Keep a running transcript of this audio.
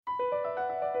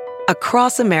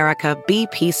Across America,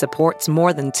 BP supports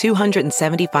more than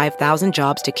 275,000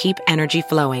 jobs to keep energy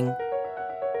flowing.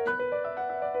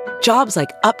 Jobs like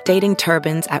updating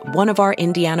turbines at one of our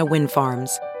Indiana wind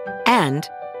farms and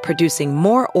producing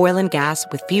more oil and gas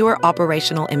with fewer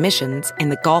operational emissions in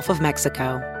the Gulf of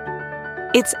Mexico.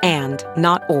 It's and,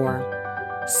 not or.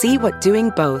 See what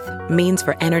doing both means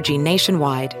for energy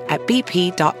nationwide at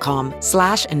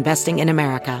bp.com/investing in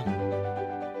America.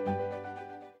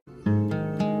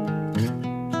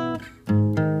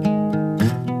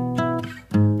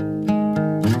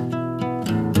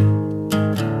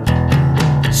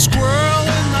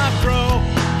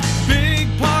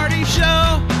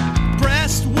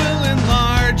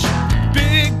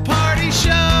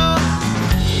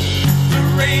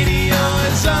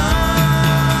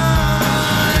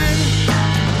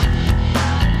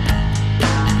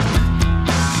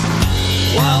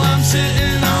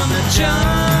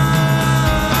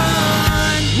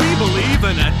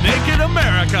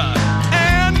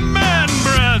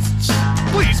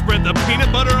 The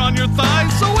peanut butter on your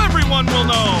thighs so everyone will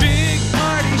know. Big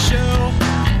party show.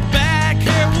 Back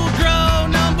hair will grow.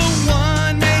 Number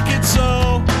one, make it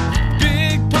so.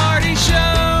 Big party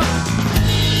show.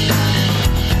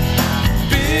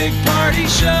 Big party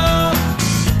show.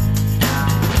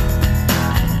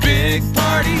 Big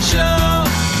party show.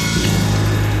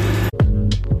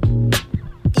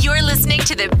 You're listening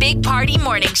to the Big Party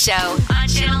Morning Show on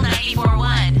Channel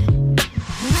 94.1.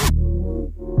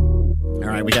 All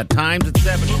right, we got times at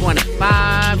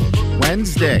 7:25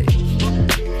 Wednesday.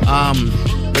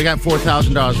 We got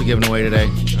 $4,000 we're giving away today.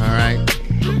 All right,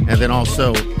 and then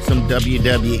also some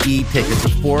WWE tickets, a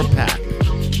 4-pack.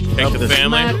 Take the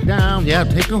family. SmackDown. Yeah,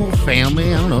 take the whole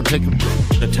family. I don't know, take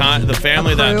the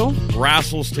family that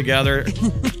wrestles together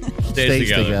stays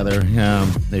together. Yeah,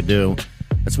 they do.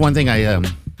 That's one thing I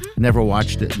never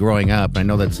watched it growing up. I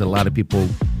know that's a lot of people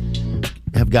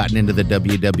have gotten into the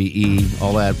WWE,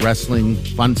 all that wrestling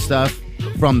fun stuff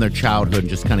from their childhood,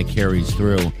 just kind of carries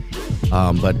through.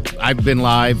 But I've been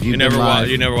live. You never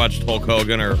watched Hulk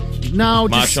Hogan or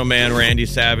Macho Man Randy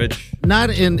Savage? Not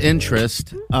in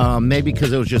interest, maybe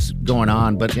because it was just going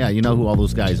on. But yeah, you know who all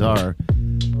those guys are.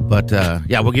 But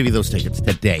yeah, we'll give you those tickets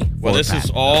today. Well, this is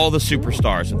all the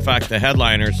superstars. In fact, the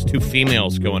headliners, 2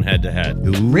 females going head to head.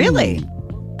 Really?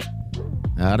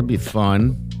 That'll be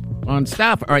fun. On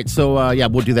stuff. All right, so yeah,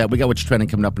 we'll do that. We got what's trending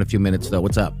coming up in a few minutes, though.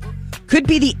 What's up? Could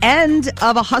be the end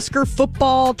of a Husker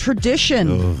football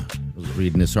tradition. I was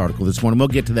reading this article this morning. We'll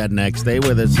get to that next. Stay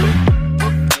with us.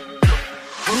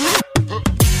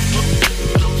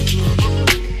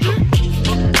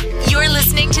 You're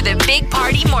listening to the Big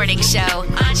Party Morning Show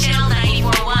on Channel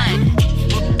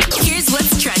 94.1. Here's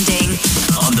what's trending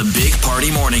on the Big Party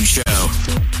Morning Show.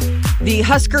 The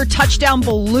Husker touchdown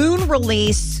balloon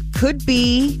release could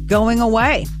be going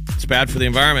away. It's bad for the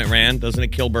environment, Rand. Doesn't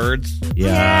it kill birds?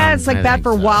 Yeah, it's like bad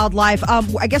for wildlife.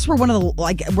 I guess we're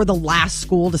we're the last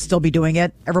school to still be doing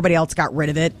it. Everybody else got rid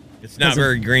of it. It's not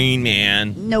very green,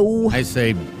 man. No. I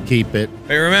say keep it.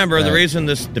 Hey, remember, the reason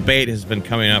this debate has been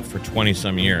coming up for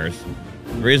 20-some years,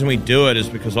 the reason we do it is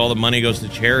because all the money goes to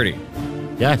charity.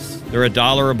 Yes. They're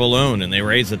 $1 a balloon, and they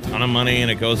raise a ton of money, and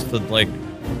it goes to, like,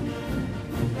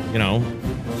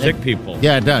 sick people.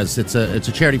 Yeah, it does. It's a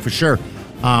charity for sure.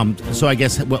 So I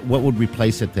guess what would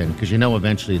replace it then? Because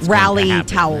eventually it's rally going to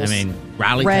happen. towels. I mean,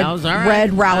 rally towels. All right.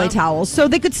 Red rally towels. So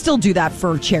they could still do that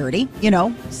for charity.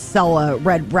 Sell a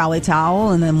red rally towel,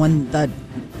 and then when the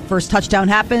first touchdown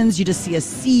happens, you just see a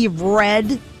sea of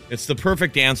red. It's the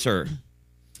perfect answer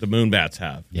the Moonbats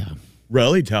have. Yeah,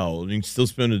 rally towel. You can still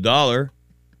spend $1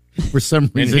 for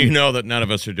some reason. And you know that none of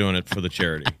us are doing it for the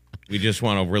charity. We just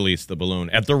want to release the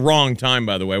balloon at the wrong time,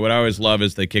 by the way. What I always love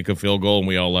is they kick a field goal and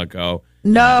we all let go.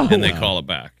 No. And they call it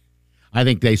back. I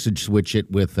think they should switch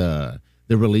it with the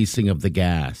releasing of the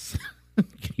gas.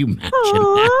 Can you imagine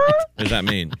that? What does that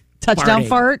mean? Touchdown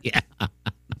fart? Yeah.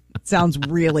 Sounds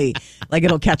really like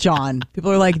it'll catch on.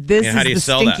 People are like, this is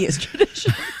the stinkiest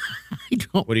tradition.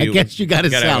 I guess you got to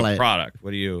sell have it. A product.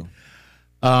 What do you...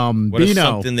 What is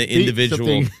something the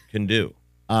individual can do?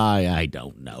 I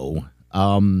don't know.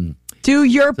 Do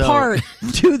your part.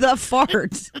 Do the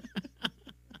fart.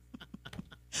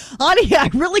 Honey, I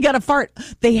really got to fart.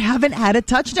 They haven't had a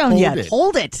touchdown yet.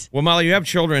 Hold it. Well, Molly, you have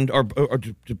children. Or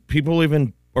do people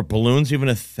even, or balloons even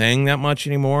a thing that much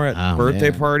anymore at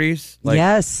birthday parties?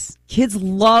 Yes. Kids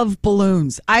love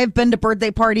balloons. I've been to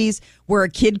birthday parties where a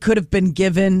kid could have been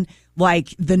given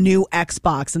like the new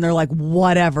Xbox, and they're like,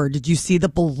 whatever. Did you see the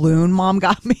balloon Mom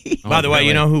got me? By the way,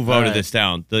 you know who voted this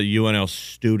down? The UNL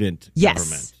student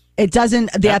government. It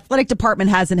doesn't, the athletic department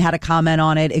hasn't had a comment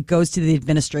on it. It goes to the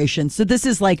administration. So this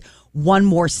is like one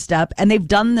more step. And they've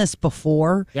done this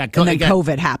before. Yeah, and then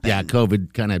COVID happened. Yeah,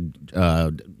 COVID kind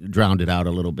of drowned it out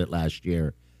a little bit last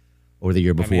year or the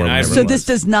year before. So this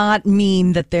does not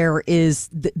mean that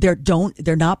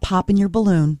they're not popping your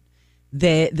balloon.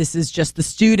 This is just the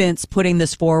students putting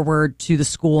this forward to the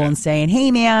school and saying,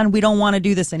 hey, man, we don't want to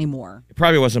do this anymore. It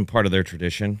probably wasn't part of their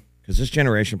tradition because this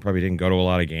generation probably didn't go to a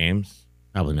lot of games.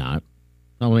 Probably not.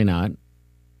 Probably not.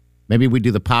 Maybe we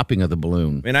do the popping of the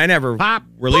balloon. I mean, I never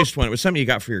released one. It was something you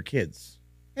got for your kids.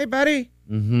 Hey, buddy.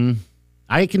 Mm-hmm.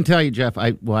 I can tell you, Jeff,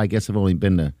 I guess I've only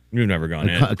been to You've never gone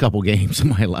in. a couple games in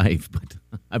my life, but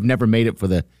I've never made it for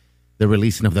the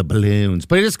releasing of the balloons.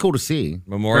 But it is cool to see.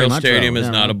 Memorial Stadium is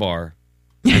not a bar.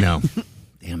 I know.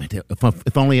 Damn it.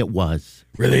 If only it was.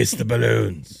 Release the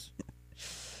balloons.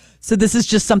 So this is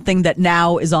just something that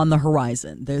now is on the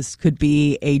horizon. This could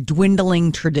be a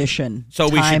dwindling tradition. So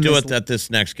we should do it at this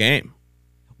next game.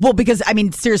 Well, because, I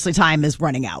mean, seriously, time is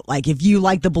running out. Like, if you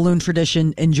like the balloon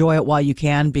tradition, enjoy it while you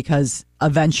can, because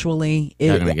eventually...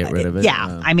 They're going to get rid of it?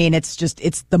 Yeah. I mean, it's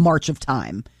the march of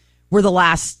time. We're the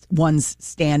last ones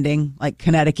standing. Like,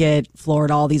 Connecticut,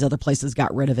 Florida, all these other places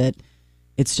got rid of it.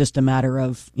 It's just a matter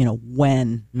of,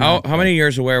 when. How many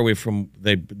years away are we from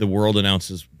the world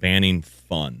announces banning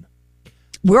fun?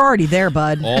 We're already there,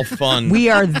 bud. All fun.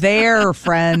 We are there,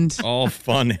 friend. All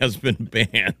fun has been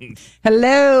banned.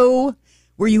 Hello.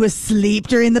 Were you asleep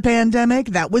during the pandemic?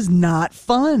 That was not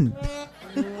fun.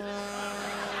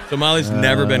 So Molly's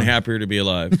never been happier to be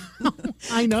alive.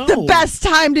 I know. The best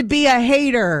time to be a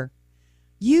hater.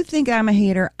 You think I'm a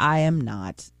hater? I am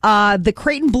not. The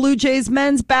Creighton Blue Jays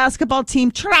men's basketball team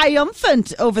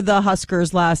triumphant over the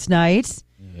Huskers last night.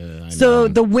 So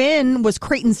the win was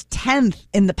Creighton's 10th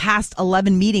in the past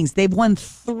 11 meetings. They've won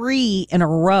 3 in a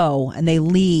row, and they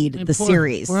lead the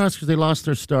series. Poor Huskers, they lost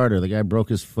their starter. The guy broke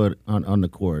his foot on the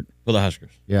court. For the Huskers.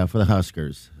 Yeah, for the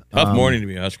Huskers. Tough morning to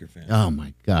be a Husker fan. Oh,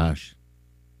 my gosh.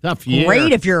 Tough year.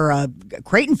 Great if you're a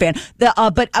Creighton fan.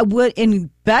 But I would, in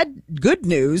good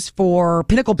news for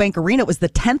Pinnacle Bank Arena, it was the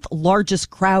 10th largest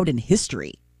crowd in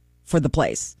history for the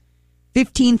place.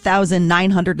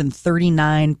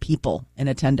 15,939 people in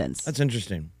attendance. That's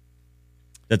interesting.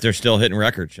 That they're still hitting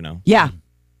records, Yeah.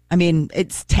 I mean,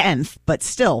 it's 10th, but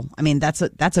still, I mean, that's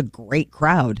a great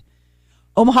crowd.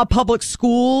 Omaha Public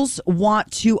Schools want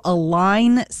to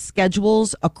align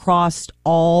schedules across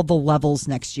all the levels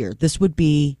next year. This would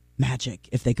be magic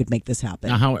if they could make this happen.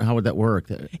 Now, how would that work?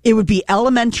 It would be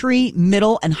elementary,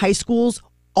 middle, and high schools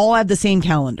all have the same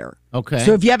calendar. Okay.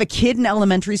 So if you have a kid in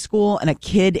elementary school and a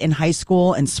kid in high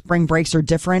school and spring breaks are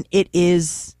different, it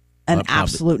is an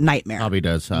absolute nightmare. Probably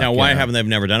does. Now, why haven't they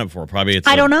never done it before? Probably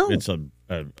I don't know. It's a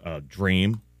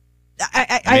dream.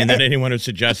 I mean, that anyone who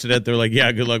suggested it, they're like, yeah,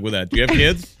 good luck with that. Do you have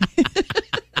kids?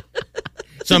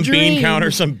 Some bean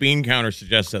counter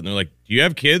suggests that, and they're like, do you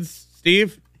have kids,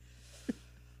 Steve?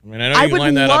 I mean, I know you can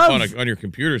line that up on your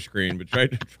computer screen, but trying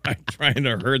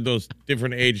to herd those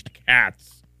different aged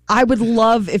cats. I would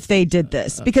love if they did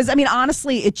this because, I mean,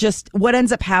 honestly, what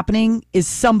ends up happening is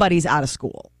somebody's out of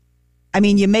school. I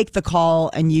mean, you make the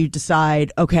call and you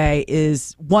decide, okay,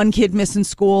 is one kid missing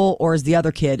school or is the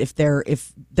other kid if their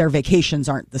vacations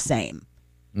aren't the same?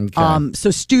 Okay.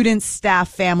 So students, staff,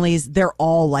 families, they're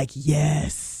all like,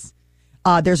 yes.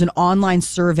 There's an online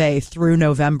survey through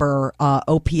November,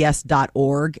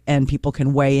 ops.org, and people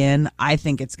can weigh in. I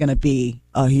think it's going to be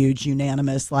a huge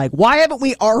unanimous, like, why haven't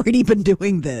we already been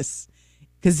doing this?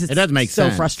 Because it does make so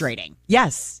sense. frustrating.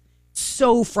 Yes,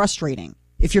 so frustrating.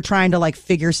 If you're trying to like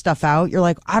figure stuff out, you're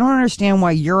like, I don't understand why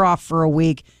you're off for a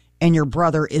week and your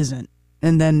brother isn't.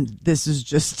 And then this is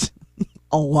just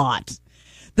a lot.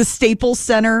 The Staples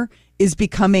Center is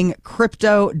becoming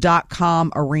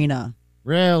Crypto.com arena.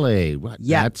 Really?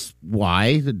 Yeah. That's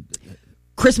why.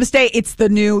 Christmas Day, it's the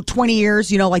new 20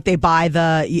 years, like they buy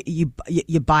you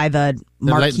buy the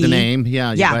marquee. The name,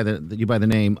 yeah. Yeah. You buy the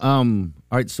name. All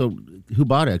right, so who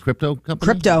bought it? A crypto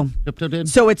company? Crypto did?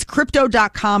 So it's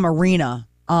Crypto.com arena.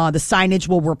 The signage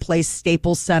will replace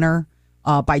Staples Center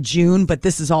by June, but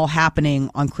this is all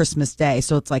happening on Christmas Day.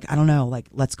 So it's like, I don't know, like,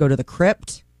 let's go to the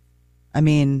crypt. I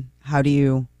mean, how do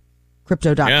you...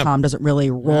 Crypto.com doesn't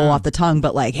really roll off the tongue,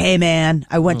 but like, hey, man,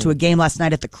 I went to a game last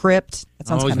night at the Crypt. That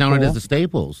sounds kind of known cool. it as the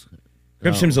Staples.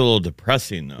 Crypt seems a little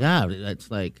depressing, though. Yeah,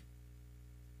 it's like,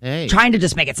 hey. Trying to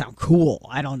just make it sound cool.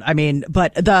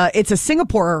 But it's a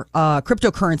Singapore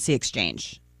cryptocurrency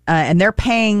exchange, and they're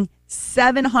paying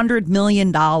 $700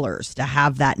 million to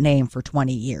have that name for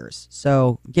 20 years.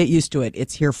 So get used to it.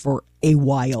 It's here for a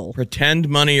while. Pretend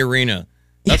Money Arena.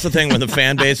 That's the thing when the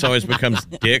fan base always becomes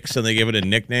dicks and they give it a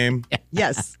nickname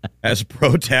Yes. as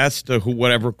protest to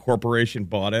whatever corporation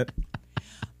bought it.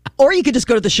 Or you could just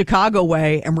go to the Chicago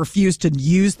way and refuse to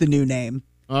use the new name.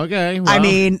 Okay. Well, I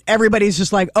mean, everybody's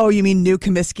just like, "Oh, you mean New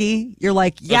Comiskey?" You're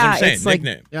like, That's what I'm "Yeah, saying, it's like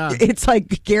nickname. Yeah. it's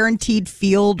like guaranteed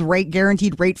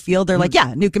rate field." They're like,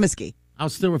 "Yeah, New Comiskey." I'll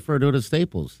still refer to it as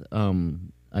Staples.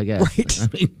 I guess. Right. I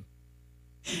mean,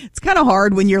 It's kind of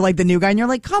hard when you're like the new guy and you're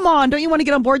like, "Come on, don't you want to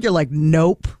get on board?" You're like,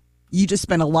 "Nope." You just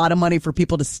spent a lot of money for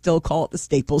people to still call it the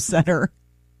Staples Center.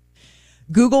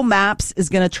 Google Maps is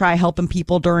going to try helping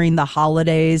people during the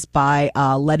holidays by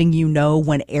letting you know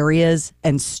when areas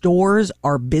and stores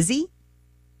are busy.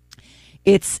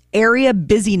 It's area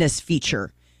busyness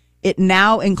feature. It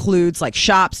now includes like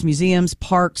shops, museums,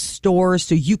 parks, stores,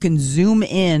 so you can zoom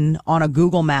in on a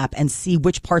Google map and see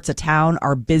which parts of town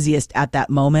are busiest at that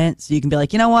moment. So you can be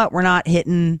like, you know what, we're not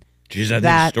hitting Jeez, I think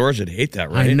that. stores would hate that,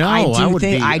 right? I know. I do would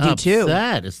think- be I do too.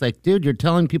 upset. It's like, dude, you're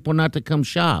telling people not to come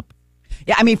shop.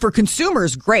 Yeah, I mean, for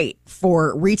consumers, great.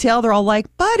 For retail, they're all like,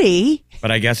 buddy.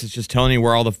 But I guess it's just telling you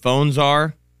where all the phones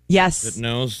are. Yes. It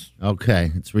knows.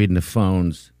 Okay, it's reading the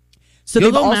phones. So they've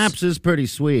Google also- Maps is pretty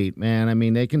sweet, man. I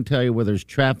mean, they can tell you where there's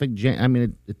traffic jam. I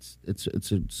mean, it's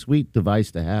a sweet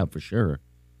device to have for sure.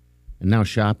 And now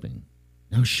shopping.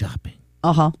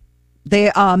 Uh-huh.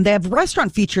 They have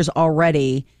restaurant features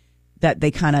already that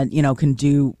they kind of, can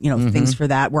do, things for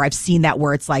that, where I've seen that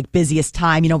where it's like busiest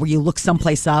time, where you look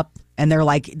someplace up and they're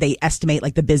like, they estimate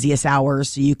like the busiest hours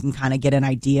so you can kind of get an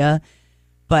idea.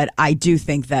 But I do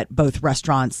think that both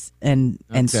restaurants and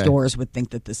stores would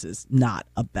think that this is not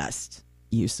a best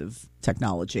use of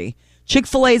technology.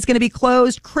 Chick-fil-A is going to be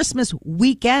closed Christmas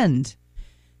weekend.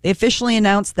 They officially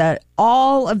announced that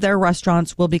all of their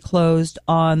restaurants will be closed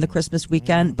on the Christmas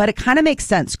weekend, but it kind of makes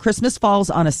sense. Christmas falls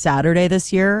on a Saturday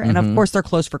this year, and of course they're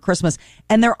closed for Christmas,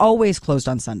 and they're always closed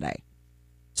on Sunday.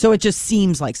 So it just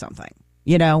seems like something,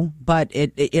 but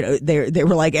they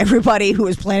were like everybody who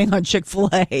was planning on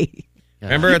Chick-fil-A.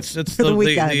 Remember, it's For the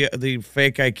weekend. the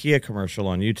fake IKEA commercial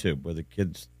on YouTube where the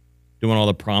kids doing all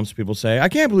the prompts. People say, "I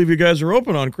can't believe you guys are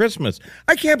open on Christmas.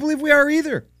 I can't believe we are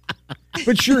either.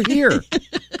 But you're here,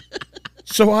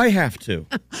 so I have to."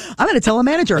 I'm going to tell a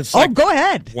manager, It's like, go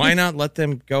ahead. Why not let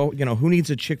them go? Who needs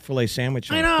a Chick-fil-A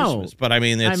sandwich on I know. Christmas? But I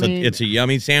mean, I mean- it's a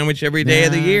yummy sandwich every day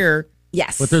of the year.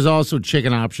 Yes. But there's also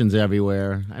chicken options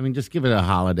everywhere. I mean, just give it a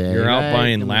holiday. You're out right?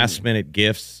 buying Come on. last-minute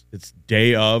gifts. It's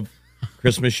day of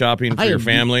Christmas shopping for I your have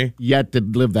family. Yet to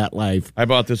live that life. I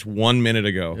bought this 1 minute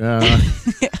ago.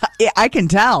 Yeah, I can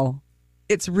tell.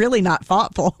 It's really not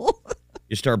thoughtful.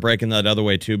 You start breaking that other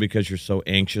way too because you're so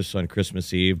anxious on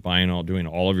Christmas Eve, doing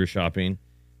all of your shopping,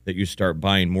 that you start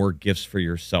buying more gifts for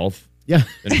yourself Yeah.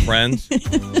 than friends.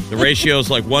 The ratio is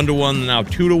like 1-to-1, now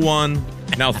 2-to-1,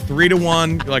 now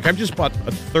 3-to-1. You're like, I've just bought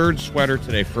a third sweater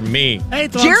today for me. Hey,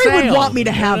 it's on Jerry would sale, want me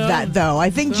to have you know? that, though. I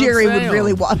think It's on Jerry would sale.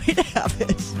 really want me to have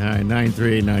it. All right,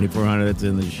 938-9400, that's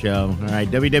in the show. All right,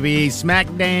 WWE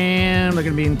SmackDown. They're going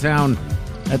to be in town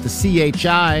at the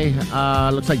CHI.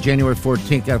 Looks like January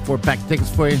 14th. Got 4-pack tickets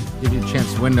for you. Give you a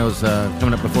chance to win those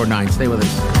coming up before 9. Stay with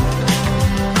us.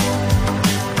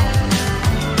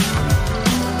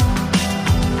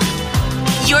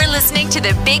 You're listening to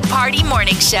the Big Party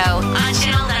Morning Show on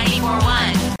Channel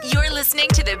 94.1. You're listening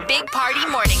to the Big Party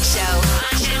Morning Show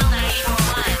on Channel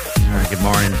 94.1. All right, good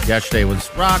morning. Yesterday was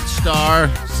Rockstar.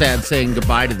 Sad saying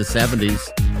goodbye to the 70s.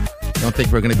 Don't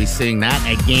think we're going to be seeing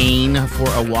that again for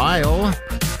a while.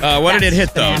 What did it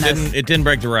hit though? bananas. It didn't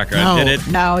break the record, No. did it?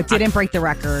 No, it didn't break the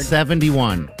record.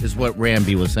 71 is what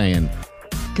Ramby was saying.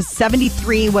 Because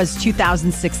 73 was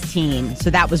 2016. So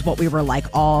that was what we were like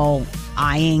all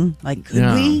eyeing. Like, could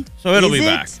Yeah. we? So it'll Is be it?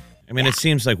 back. I mean, it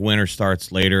seems like winter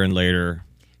starts later and later.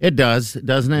 It does,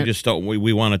 doesn't We it? just don't.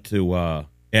 We want it to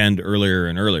end earlier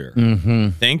and earlier. Mm-hmm.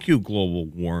 Thank you, global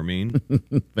warming.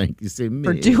 Thank you, see me.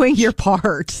 For doing your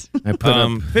part. I put up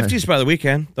 50s by the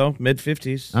weekend, though,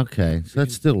 mid-50s. Okay, so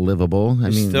that's still livable. I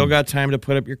You mean, still got time to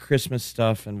put up your Christmas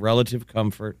stuff and relative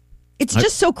comfort. It's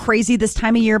just so crazy this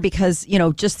time of year because,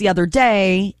 just the other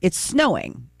day it's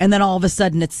snowing and then all of a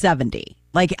sudden it's 70.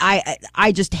 Like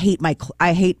I just hate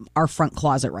I hate our front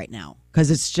closet right now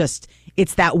because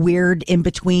it's that weird in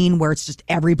between where it's just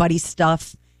everybody's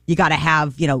stuff. You got to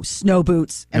have, snow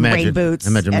boots and rain boots.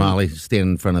 Imagine and- Molly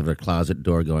standing in front of her closet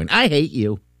door going, "I hate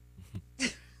you."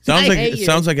 Sounds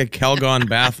like a Calgon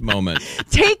bath moment.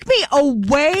 Take me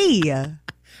away.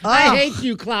 I hate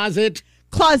you, closet.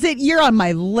 Closet, you're on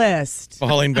my list.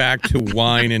 Falling back to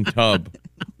wine and tub.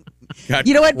 Got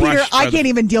You know what, Peter? crushed by I the- can't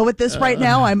even deal with this right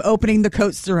now. I'm opening the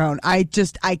Cote Cerrone. I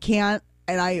can't.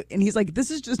 And he's like,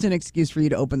 this is just an excuse for you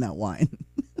to open that wine.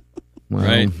 Well,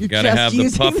 right? You got to just have the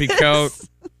using puffy this. coat.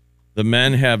 The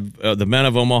men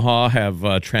of Omaha have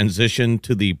transitioned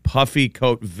to the puffy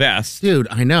coat vest. Dude,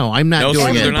 I know. I'm not No,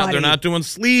 doing they're it. not. They're not doing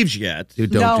sleeves yet.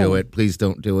 Dude, don't No. do it. Please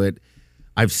don't do it.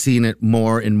 I've seen it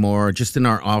more and more. Just in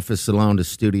our office alone, the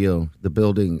studio, the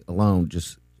building alone.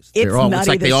 Just It's nutty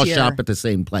like they this all year. shop at the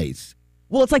same place.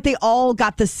 Well, it's like they all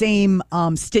got the same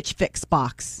Stitch Fix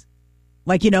box.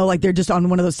 Like, like they're just on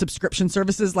one of those subscription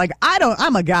services. Like,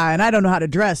 I'm a guy and I don't know how to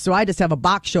dress. So I just have a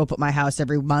box show up at my house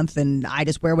every month and I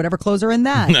just wear whatever clothes are in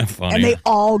that. Isn't that funny? And they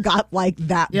all got like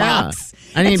that Yeah. box.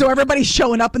 I mean- and so everybody's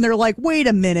showing up and they're like, wait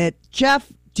a minute,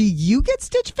 Jeff, do you get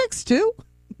Stitch Fix too?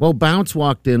 Well, Bounce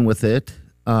walked in with it,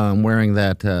 wearing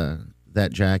that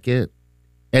jacket,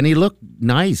 and he looked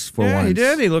nice for Yeah, once. he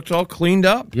did. He looked all cleaned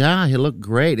up. Yeah, he looked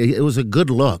great. It was a good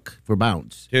look for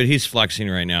Bounce. Dude, he's flexing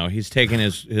right now. He's taking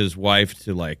his wife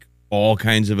to like all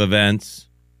kinds of events.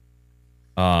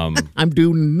 I'm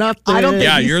doing nothing. I don't think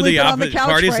Yeah, he's you're the sleeping on the opposite. couch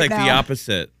Party's right like the now.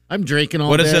 opposite. I'm drinking all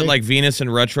What day. is it, like Venus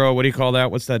and retro? What do you call that?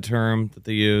 What's that term that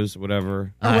they use? Whatever.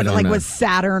 Or I what, don't like know. with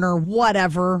Saturn or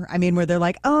whatever. I mean, where they're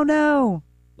like, oh no,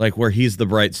 Like where he's the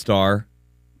bright star,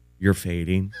 you're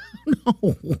fading.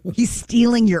 he's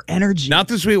stealing your energy. Not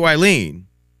the sweet Wileen.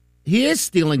 He is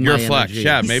stealing Your my flex. energy.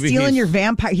 Yeah, he's maybe stealing he's your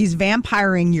vampire. He's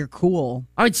vampiring your cool.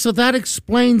 All right, so that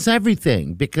explains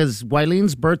everything because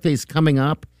Wileen's birthday's coming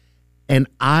up, and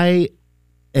I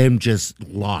am just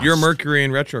lost. You're Mercury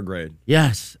in retrograde.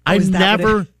 Yes, Oh, I've is that what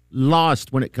never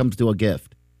lost when it comes to a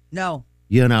gift. No,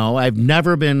 I've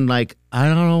never been like, I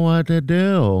don't know what to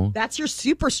do. that's your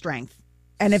super strength.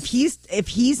 And if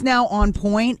he's now on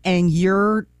point and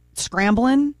you're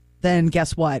scrambling, then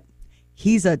guess what?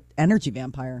 He's a energy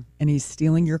vampire and he's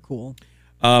stealing your cool.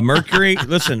 Mercury,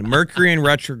 listen, Mercury in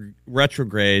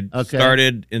retrograde Okay.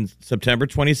 started in September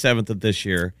 27th of this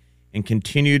year and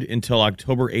continued until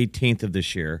October 18th of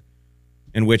this year,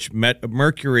 in which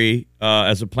Mercury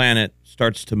as a planet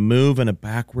starts to move in a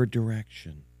backward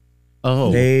direction,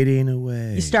 Oh, fading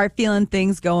away. You start feeling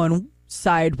things going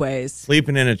sideways.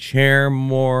 Sleeping in a chair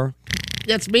more.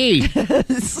 that's me.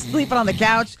 Sleeping on the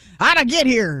couch. How'd I get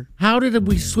here? How did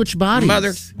we switch bodies?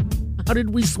 Mother. How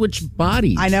did we switch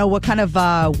bodies? I know. What kind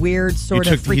of weird sort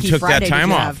of freaky he took Friday that time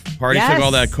did you off. have? Party Yes. took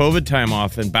all that COVID time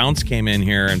off, and Bounce came in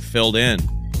here and filled in.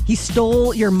 He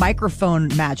stole your microphone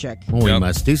magic. Oh, we Yep.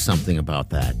 must do something about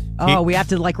that. Oh, we have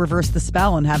to like reverse the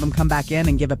spell and have him come back in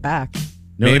and give it back.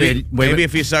 No, Maybe maybe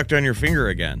if he sucked on your finger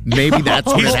again. maybe that's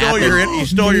what He stole happened. he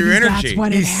stole your Maybe energy. That's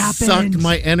when He it happened. sucked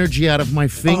my energy out of my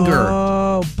finger.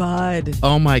 Oh, bud.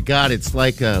 Oh my God! It's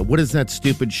like what is that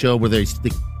stupid show where they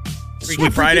Freaky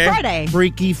Friday. Friday.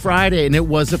 Freaky Friday, and it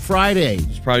was a Friday.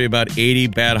 There's probably about 80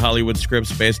 bad Hollywood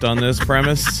scripts based on this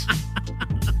premise.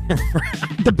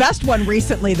 The best one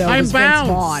recently, though, I'm was Bounce.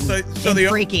 Vince Vaughn. So in the-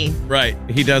 Freaky. Right.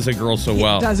 He does a girl so He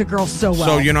well. does a girl so well.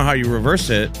 So you know how you reverse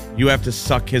it? You have to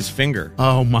suck his finger.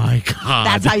 Oh my God!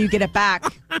 That's how you get it back.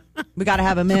 We got to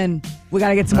have him in. We got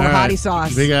to get some more All right. hottie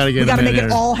sauce. We gotta get We got to him in make it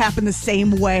here. all happen the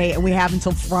same way, and we have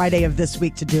until Friday of this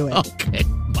week to do it. Okay,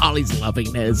 Molly's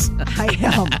loving this. I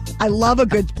am. I love a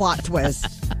good plot twist.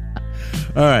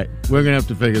 All right, we're gonna have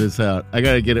to figure this out. I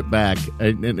gotta get it back,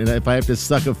 and if I have to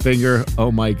suck a finger, oh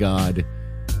my God,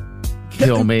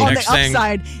 kill me. On the Next thing-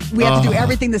 upside, we have to do Oh.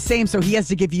 everything the same, so he has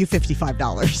to give you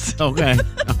 $55. Okay,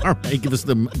 all right, give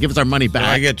us our money So back.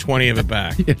 I get 20 of it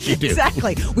back. Yes, you do.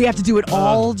 Exactly. We have to do it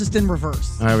all just in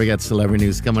reverse. All right, we got celebrity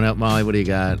news coming up. Molly, what do you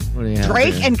got? What do you have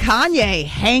Drake here? and Kanye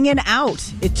hanging out.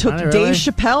 It took Are they really? Dave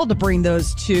Chappelle to bring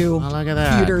those two Oh, look at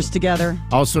that. feuders together.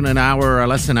 Also, in an hour or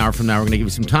less than an hour from now, we're going to give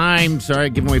you some times. All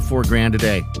right, giving away $4,000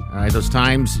 today. All right, those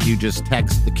times, you just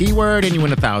text the keyword and you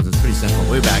win 1,000. It's pretty simple.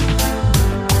 We'll be back.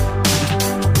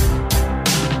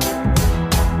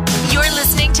 You're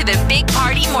listening to the Big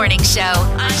Party Morning Show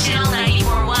on Channel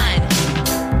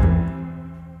 94.1.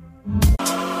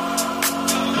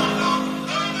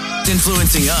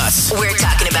 Influencing us. We're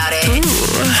talking about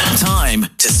it. Time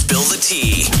to spill the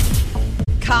tea.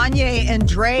 Kanye and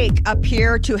Drake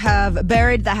appear to have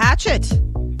buried the hatchet.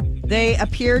 They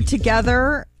appeared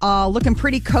together looking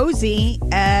pretty cozy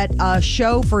at a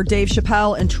show for Dave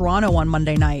Chappelle in Toronto on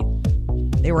Monday night.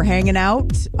 They were hanging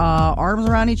out, arms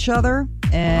around each other.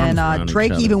 And Arms around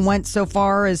Drake each other. even went so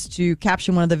far as to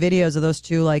caption one of the videos of those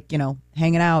two, like,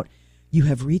 hanging out. You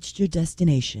have reached your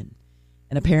destination.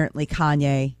 And apparently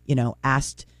Kanye,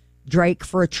 asked Drake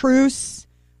for a truce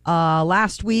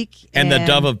last week. And the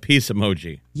dove of peace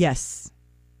emoji. Yes.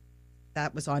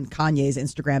 That was on Kanye's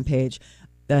Instagram page.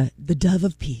 The dove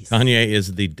of peace. Kanye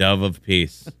is the dove of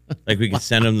peace. Like we could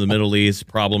send him to the Middle East,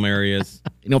 problem areas.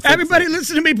 Fix Everybody it.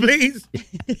 listen to me, please.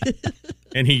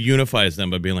 And he unifies them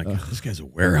by being like, this guy's a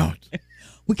wear out.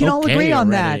 We can all Okay agree on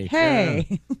already. that.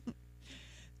 Hey.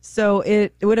 So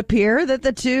it would appear that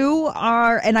the two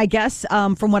are, and I guess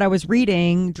from what I was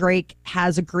reading, Drake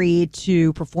has agreed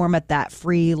to perform at that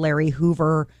free Larry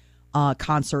Hoover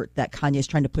concert that Kanye's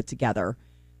trying to put together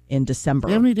in December.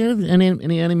 Do you have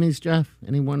any enemies, Jeff?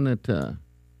 Anyone that?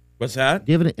 What's that?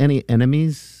 Do you have any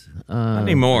enemies? Not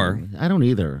anymore. I don't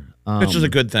either. Which is a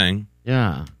good thing.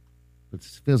 Yeah. It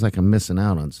feels like I'm missing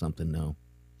out on something, though.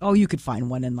 Oh, you could find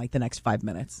one in like the next 5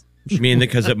 minutes. You mean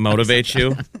because it motivates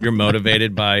you? You're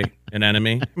motivated by an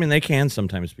enemy? I mean, they can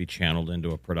sometimes be channeled into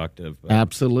a productive. But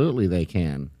Absolutely, they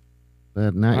can.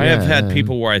 But not I have yet. had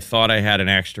people where I thought I had an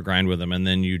axe to grind with them, and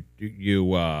then you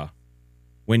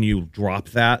when you drop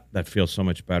that feels so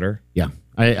much better. Yeah,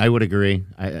 I would agree.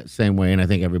 Same way, and I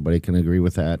think everybody can agree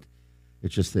with that.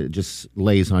 It's just that it just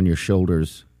lays on your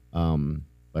shoulders.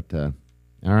 But all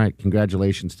right,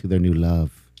 congratulations to their new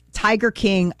love. Tiger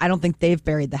King, I don't think they've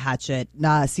buried the hatchet.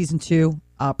 Season 2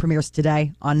 premieres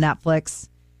today on Netflix.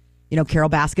 You know, Carol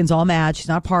Baskin's all mad. She's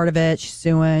not a part of it. She's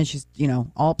suing. She's,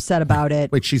 all upset about it.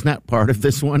 Wait, she's not part of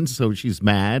this one, so she's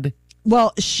mad?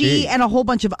 Well, she Jeez. and a whole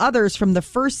bunch of others from the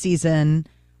first season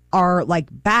are like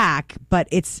back, but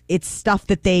it's stuff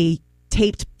that they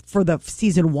taped for the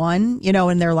season 1,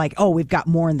 and they're like, oh, we've got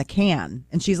more in the can.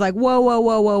 And she's like,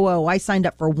 whoa. I signed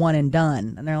up for one and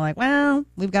done. And they're like, well,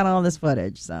 we've got all this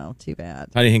footage, so too bad.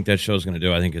 How do you think that show's going to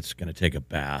do? I think it's going to take a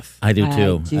bath. I do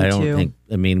too. do I don't too. think.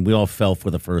 I mean, we all fell for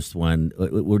the first one.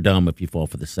 We're dumb if you fall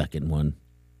for the second one,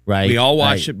 right? We all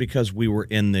watched it because we were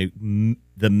in the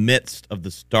midst of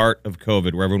the start of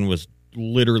COVID, where everyone was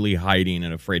literally hiding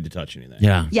and afraid to touch anything.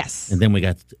 Yeah. Yes. And then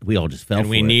we all just fell And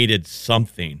for we it. needed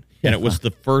something. Yeah. And it was the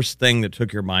first thing that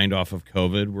took your mind off of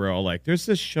COVID. We're all like, there's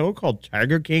this show called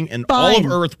Tiger King, and all Fine.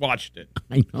 of Earth watched it.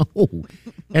 I know.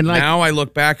 And like, Now I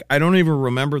look back, I don't even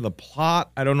remember the plot.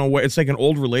 I don't know what. It's like an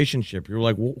old relationship. You're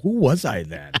like, who was I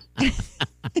then?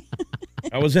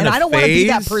 I was in And a I don't want to be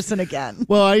that phase. person again.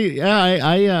 well,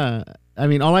 I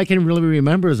mean, all I can really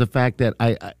remember is the fact that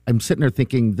I'm sitting there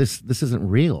thinking this isn't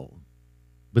real,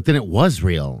 but then it was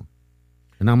real,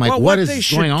 and I'm like, Well, what they is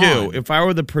should going on? do, if I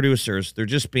were the producers, they're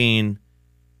just being.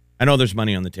 I know there's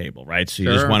money on the table, right? So you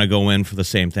just Sure. want to go in for the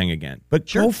same thing again. But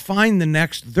go find the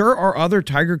next. There are other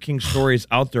Tiger King stories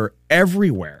out there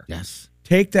everywhere. Yes.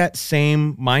 Take that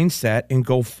same mindset and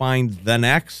go find the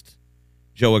next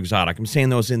Joe Exotic. I'm saying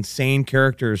those insane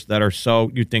characters that are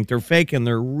so you think they're fake and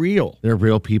they're real. They're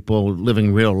real people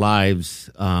living real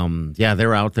lives. Yeah,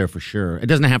 they're out there for sure. It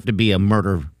doesn't have to be a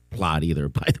murder plot either,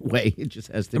 by the way. It just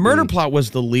has to The be. murder plot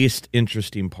was the least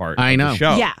interesting part I of know. the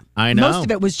show. Yeah. I know. Most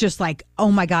of it was just like, oh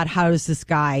my God, how does this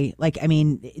guy,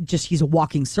 he's a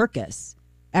walking circus.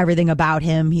 Everything about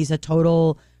him, he's a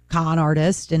total con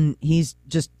artist, and he's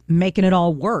just making it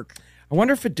all work. I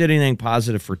wonder if it did anything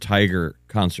positive for tiger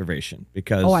conservation,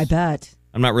 because Oh, I bet.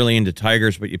 I'm not really into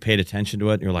tigers, but you paid attention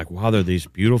to it and you're like, wow, they're these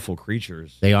beautiful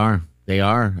creatures. They are.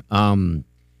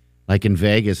 Like in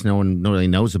Vegas, no one really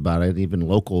knows about it. Even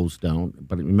locals don't.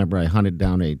 But remember, I hunted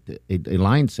down a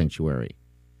lion sanctuary.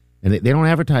 And they don't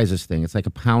advertise this thing. It's like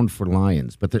a pound for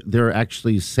lions. But they're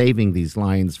actually saving these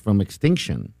lions from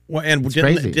extinction. Well, and It's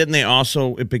crazy. didn't they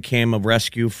also, it became a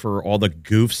rescue for all the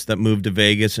goofs that moved to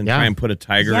Vegas and Yeah. try and put a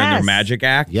tiger in their Yes. magic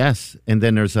act? Yes. And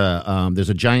then there's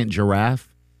a giant giraffe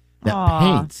that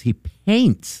Aw. paints. He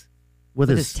paints with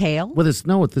his tail? With his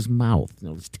mouth.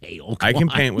 No, his tail. I Come can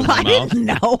on. paint with my I mouth. didn't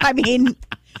know. I mean,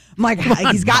 I'm like,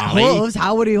 he's got Molly. hooves.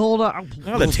 How would he hold up?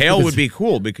 No, the tail would be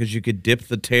cool because you could dip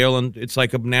the tail and it's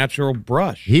like a natural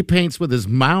brush. He paints with his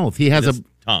mouth. He has His a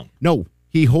tongue. No,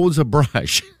 he holds a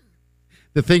brush.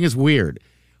 The thing is weird.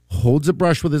 Holds a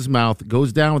brush with his mouth,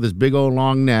 goes down with his big old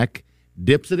long neck,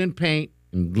 dips it in paint,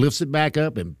 and lifts it back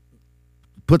up and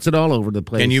puts it all over the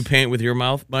place. Can you paint with your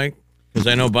mouth, Mike? Because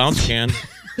I know Bounce can.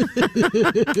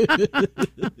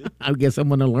 I guess I'm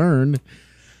going to learn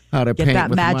how to Get paint that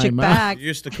with magic my mouth. back. You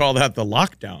used to call that the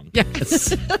lockdown.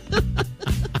 Yes.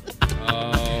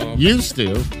 Used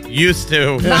to. Used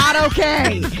to. Not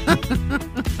okay.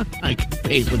 I can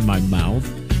paint with my mouth.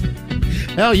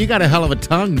 Hell, you got a hell of a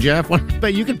tongue, Jeff.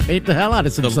 But you can paint the hell out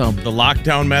of The some.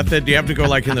 lockdown method. Do you have to go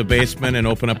like in the basement and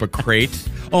open up a crate?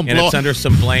 Oh, and blow- it's under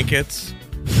some blankets.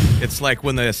 It's like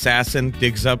when the assassin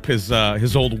digs up his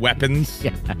old weapons.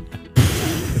 Yeah.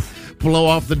 Blow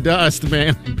off the dust,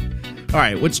 man. All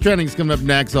right, what's trending is coming up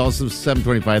next. Also,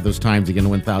 7:25. Those times you're going to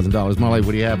win $1,000. Molly,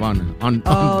 what do you have on?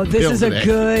 Oh, this Bill is today? a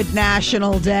good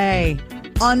national day.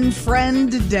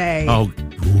 Unfriend Day. Oh,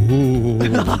 ooh,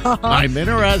 I'm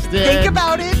interested. Think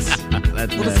about it.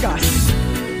 That's We'll it. discuss.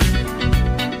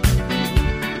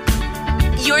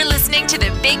 You're listening to the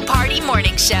Big Party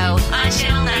Morning Show on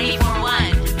Channel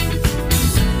 94.1.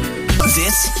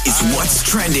 This is what's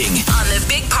trending on the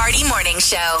Big Party Morning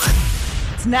Show.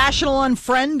 It's National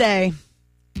Unfriend Day.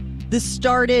 This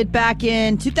started back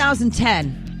in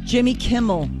 2010. Jimmy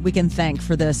Kimmel, we can thank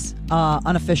for this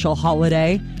unofficial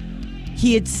holiday.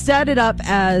 He had set it up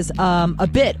as a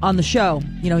bit on the show.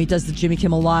 You know, he does the Jimmy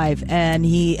Kimmel Live, and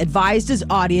he advised his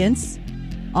audience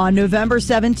on November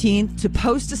 17th to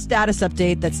post a status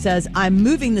update that says, I'm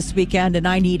moving this weekend and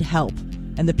I need help.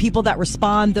 And the people that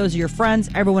respond, those are your friends,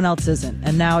 everyone else isn't.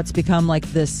 And now it's become like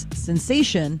this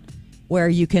sensation where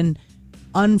you can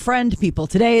unfriend people.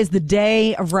 Today is the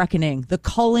day of reckoning, the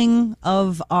culling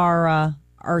of our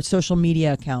social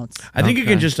media accounts. I think you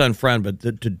can just unfriend, but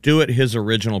to do it his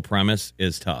original premise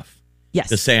is tough. Yes.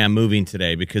 To say I'm moving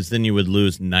today, because then you would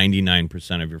lose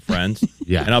 99% of your friends.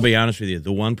 Yeah. And I'll be honest with you,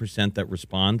 the 1% that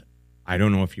respond, I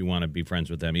don't know if you want to be friends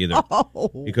with them either.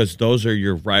 Because those are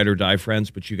your ride or die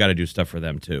friends, but you got to do stuff for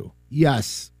them too.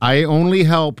 Yes. I only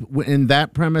help, in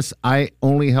that premise, I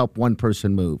only help one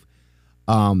person move.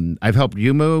 I've helped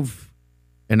you move,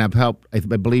 and I've helped, I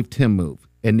believe, Tim move.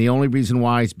 And the only reason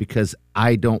why is because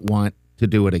I don't want to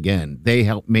do it again. They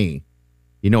help me.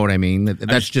 You know what I mean?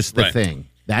 That's just the right. thing.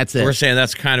 That's it. We're saying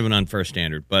that's kind of an unfair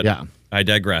standard, but Yeah. I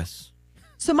digress.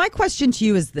 So my question to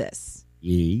you is this.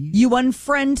 You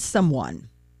unfriend someone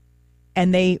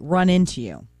and they run into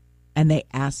you and they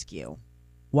ask you,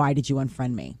 why did you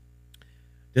unfriend me?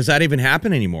 Does that even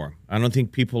happen anymore? I don't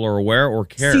think people are aware or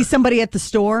care. See somebody at the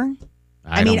store?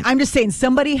 I mean, don't- I'm just saying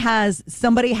somebody has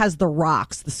the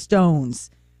rocks, the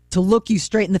stones to look you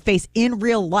straight in the face in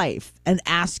real life and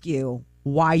ask you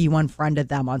why you unfriended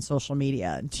them on social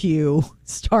media. Do you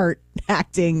start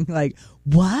acting like,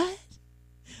 what?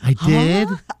 I did.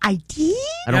 Huh? I did?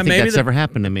 I don't think maybe that's the ever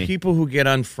happened to me. People who get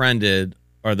unfriended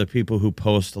are the people who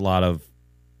post a lot of,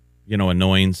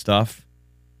 annoying stuff,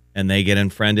 and they get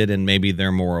unfriended, and maybe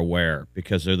they're more aware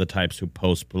because they're the types who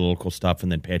post political stuff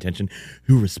and then pay attention.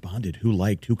 Who responded? Who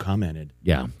liked? Who commented?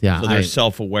 Yeah. So they're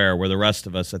self-aware, where the rest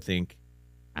of us, I think,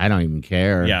 I don't even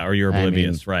care. or you're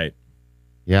oblivious, right?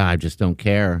 Yeah, I just don't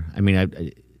care. I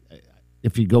mean,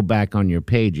 if you go back on your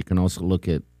page, you can also look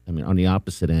at, on the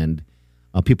opposite end,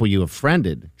 people you have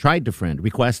tried to friend,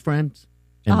 request friends,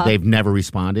 and they've never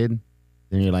responded.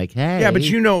 Then you're like, hey. Yeah,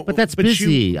 but But that's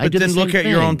busy. I But do the then look same at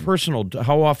your own thing. personal.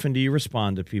 How often do you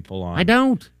respond to people on I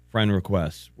don't. friend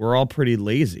requests? We're all pretty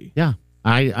lazy. Yeah.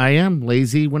 I am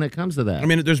lazy when it comes to that. I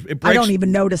mean, it breaks. I don't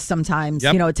even notice sometimes.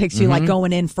 Yep. It takes you like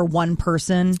going in for one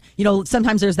person.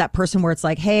 Sometimes there's that person where it's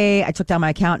like, hey, I took down my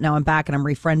account. Now I'm back and I'm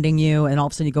refriending you. And all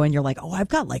of a sudden you go in, you're like, oh, I've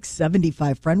got like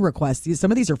 75 friend requests.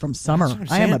 Some of these are from summer. That's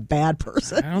what I'm I am saying. a bad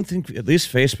person. I don't think at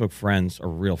least Facebook friends are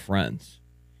real friends.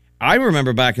 I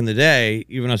remember back in the day,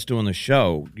 even us doing the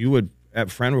show, you would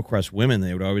at friend request women,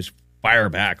 they would always fire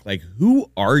back like, "Who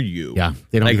are you?" Yeah,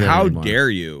 they don't like, do that how anymore. dare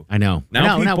you? I know.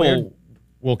 Now Isn't that weird? people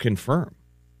will confirm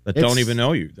that It's- don't even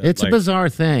know you. That, It's like, a bizarre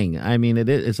thing. I mean,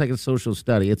 it's like a social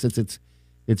study.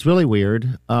 It's really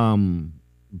weird.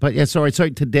 But yeah, sorry.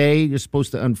 Today you're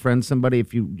supposed to unfriend somebody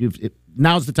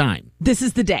now's the time. This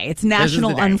is the day. It's National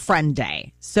the day. Unfriend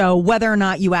Day. So whether or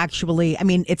not you actually,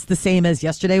 it's the same as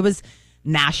yesterday was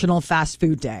National Fast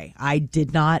Food Day. I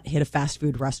did not hit a fast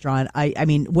food restaurant. I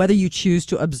mean, whether you choose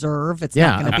to observe, it's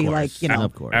not going to be like,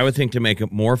 Of course. I would think to make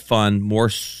it more fun, more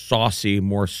saucy,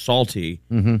 more salty,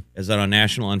 is that on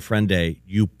National Unfriend Day,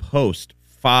 you post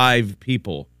 5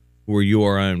 people who you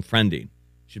are unfriending.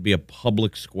 Should be a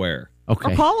public square.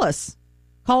 Okay. Or call us.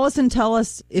 Call us and tell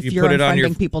us if You you're put it on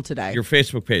unfriending people today. Your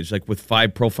Facebook page, like with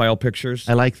 5 profile pictures.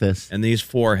 I like this. And these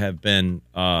 4 have been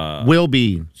Will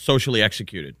be. socially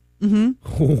executed.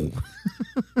 Oh.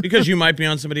 Because you might be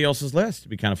on somebody else's list.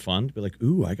 It'd be kind of fun to be like,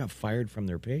 ooh, I got fired from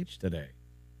their page today.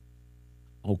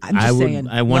 Oh, I'm just saying,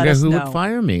 I wonder let us who know. would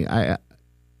fire me.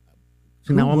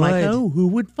 So now I'm like, would? oh, who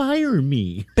would fire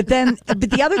me? But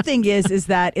the other thing is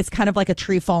that it's kind of like a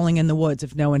tree falling in the woods.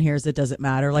 If no one hears it, doesn't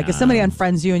matter. Like if somebody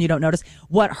unfriends you and you don't notice,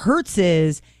 what hurts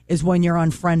is when you're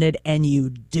unfriended and you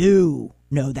do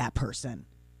know that person.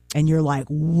 And you're like,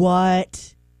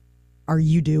 what are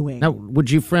you doing? Now, would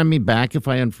you friend me back if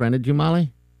I unfriended you,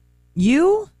 Molly?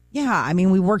 You? Yeah. I mean,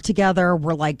 we work together.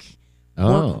 We're like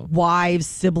Oh. we're wives,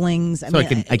 siblings. So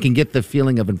I can get the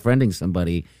feeling of unfriending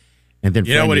somebody and then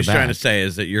You know friend what he's back. trying to say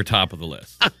is that you're top of the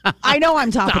list. I know I'm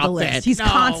top of the Stop list. it. He's No.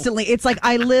 constantly, it's like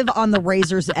I live on the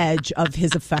razor's edge of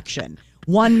his affection.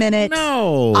 1 minute,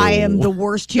 No. I am the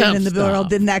worst human in the Stop. world.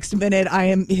 The next minute, I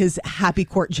am his happy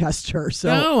court jester. So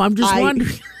No, I'm just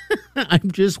wondering.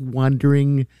 I'm just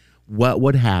wondering what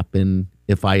would happen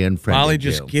if I unfriended Molly, you.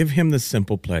 just give him the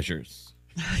simple pleasures.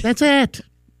 That's it.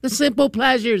 The simple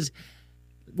pleasures.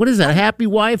 What is that? A happy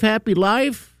wife, happy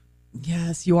life?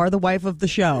 Yes, you are the wife of the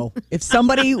show. If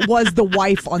somebody was the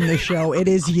wife on the show, it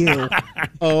is you.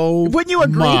 Oh, Wouldn't you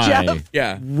agree, my. Jeff?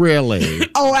 Yeah. Really?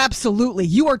 Oh, absolutely.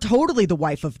 You are totally the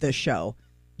wife of this show.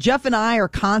 Jeff and I are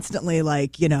constantly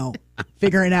like,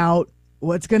 figuring out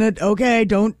what's going to, okay,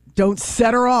 don't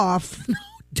set her off.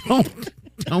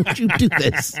 Don't you do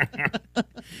this.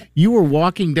 You were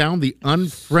walking down the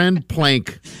unfriend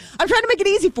plank. I'm trying to make it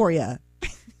easy for you.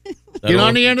 Get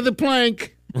on the end of the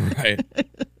plank. Right.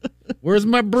 Where's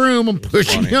my broom? I'm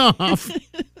pushing you off.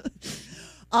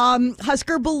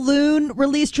 Husker balloon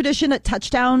release tradition at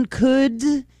Touchdown could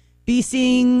be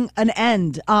seeing an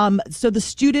end. So the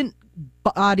student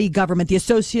body government, the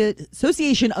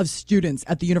Association of Students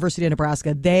at the University of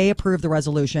Nebraska, they approved the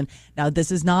resolution. Now,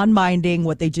 this is non-binding.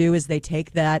 What they do is they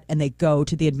take that and they go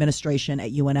to the administration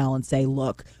at UNL and say,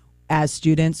 look, as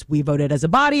students, we voted as a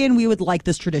body and we would like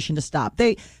this tradition to stop.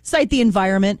 They cite the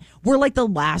environment. We're like the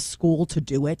last school to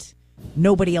do it.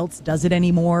 Nobody else does it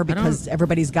anymore because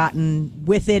everybody's gotten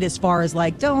with it as far as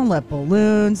like, don't let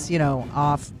balloons,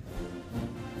 off.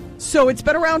 So it's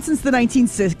been around since the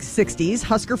 1960s.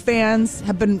 Husker fans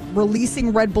have been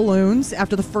releasing red balloons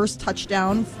after the first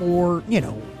touchdown for,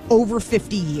 over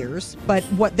 50 years. But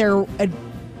what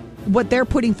they're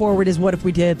putting forward is what if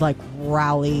we did like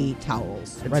rally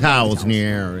towels. Red Towels in the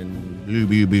air and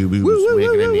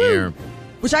swinging in the air.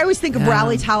 Which I always think of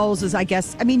rally towels as, I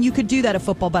guess, you could do that at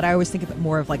football, but I always think of it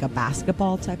more of like a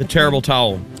basketball type The of terrible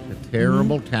towel. The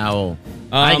terrible towel.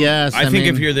 I guess. I think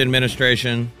if you're the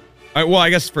administration, I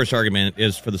guess the first argument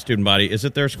is for the student body. Is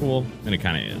it their school? And it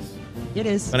kind of is. It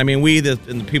is. But we,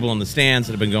 and the people in the stands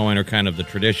that have been going are kind of the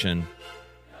tradition.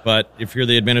 But if you're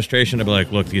the administration, I'd be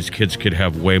like, look, these kids could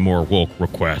have way more woke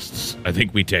requests. I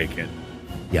think we take it.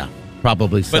 Yeah,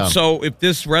 probably so. But so if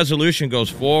this resolution goes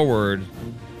forward,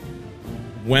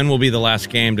 when will be the last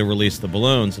game to release the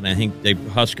balloons? And I think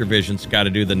Husker Vision's got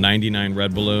to do the 99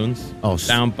 red balloons. Oh,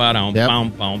 that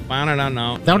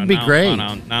would be great.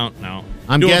 No.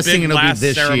 I'm guessing it'll be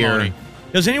this year.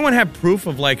 Does anyone have proof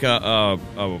of like a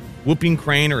whooping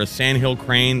crane or a sandhill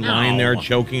crane lying there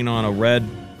choking on a red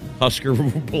Husker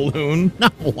balloon?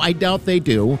 No, I doubt they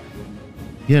do.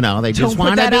 They just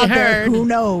want to be out heard. There. Who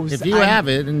knows? If you have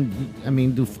it,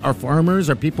 and are farmers,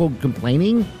 are people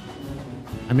complaining?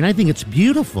 I think it's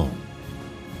beautiful.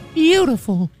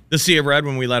 Beautiful. The sea of red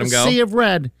when we let them go? Sea of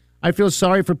red. I feel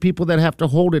sorry for people that have to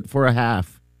hold it for a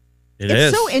half.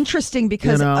 It's so interesting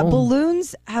because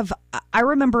balloons have, I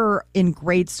remember in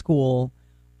grade school,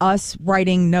 us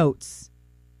writing notes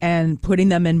and putting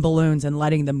them in balloons and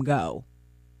letting them go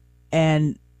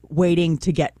and waiting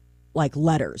to get like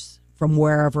letters from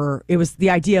wherever. It was the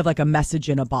idea of like a message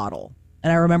in a bottle.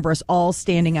 And I remember us all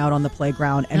standing out on the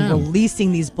playground and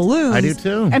releasing these balloons. I do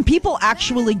too. And people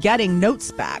actually getting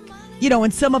notes back.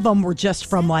 And some of them were just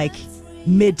from like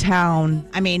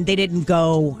Midtown. They didn't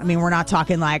go. We're not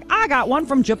talking like, I got one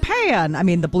from Japan.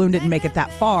 The balloon didn't make it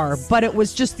that far. But it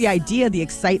was just the idea, the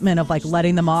excitement of like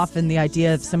letting them off and the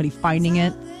idea of somebody finding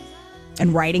it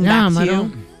and writing back to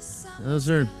you. Those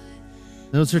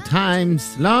are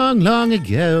times long, long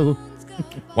ago.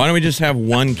 Why don't we just have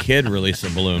one kid release a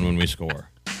balloon when we score?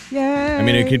 Yeah.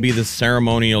 It could be the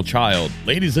ceremonial child.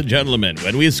 Ladies and gentlemen,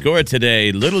 when we score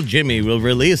today, little Jimmy will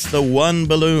release the one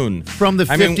balloon. From the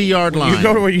 50-yard line. You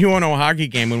go to a UNO hockey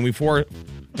game, when we score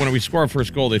our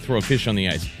first goal, they throw a fish on the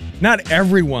ice. Not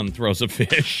everyone throws a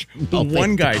fish.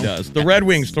 One guy does. The Red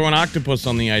Wings throw an octopus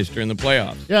on the ice during the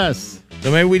playoffs. Yes.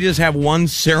 So maybe we just have one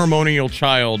ceremonial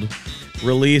child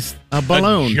release a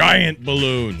balloon. A giant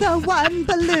balloon. The one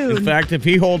balloon. In fact, if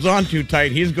he holds on too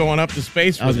tight, he's going up to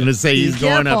space with I was going to say he's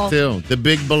going up too. The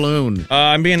big balloon.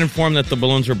 I'm being informed that the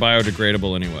balloons are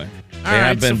biodegradable anyway. They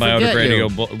have been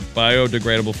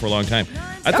biodegradable for a long time.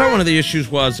 I thought one of the issues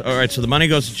was, all right, so the money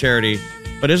goes to charity,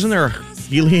 but isn't there a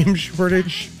helium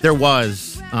shortage? There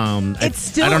was. It's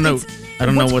still. I don't know. I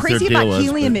don't know what their deal was. What's crazy about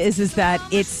helium is that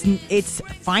it's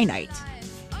finite.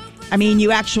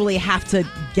 You actually have to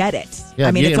get it. Yeah,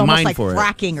 it's almost like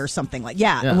fracking or something like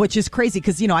which is crazy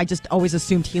because I just always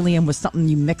assumed helium was something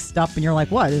you mixed up and you're like,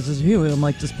 what? This is helium?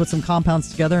 Like just put some compounds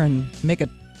together and make it.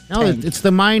 No, it's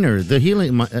the miners, the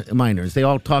helium miners. They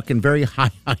all talk in very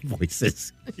high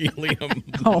voices. Helium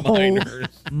miners.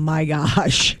 My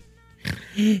gosh.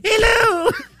 Hello. I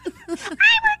work at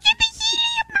the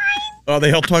helium mine. Oh,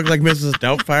 they all talk like Mrs.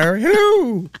 Doubtfire.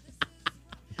 Hello.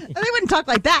 They wouldn't talk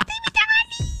like that. They would talk like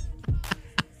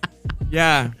me.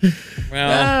 Yeah.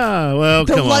 Well, Well,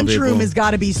 The come on, lunchroom people. has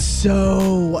got to be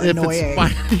so If it's annoying.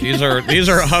 fine- these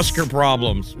are Husker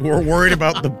problems. We're worried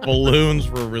about the balloons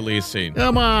we're releasing.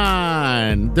 Come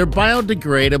on. They're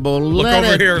biodegradable. Look Let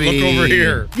over it here. be. Look over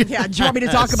here. Yeah, do you want me to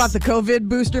talk about the COVID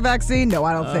booster vaccine? No,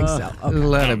 I don't think so. Okay.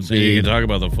 Let it So you be. can talk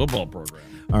about the football program.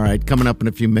 All right, coming up in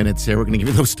a few minutes here, we're going to give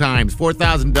you those times.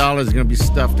 $4,000 is going to be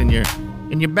stuffed in your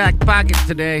back pocket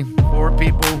today. 4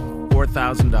 people,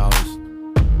 $4,000.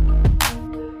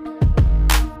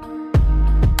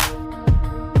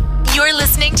 You're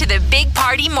listening to the Big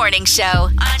Party Morning Show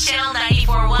on Channel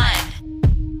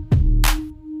 94.1.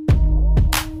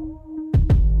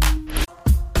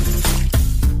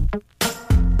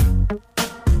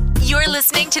 You're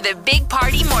listening to the Big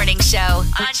Party Morning Show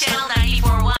on Channel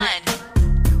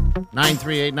 94.1.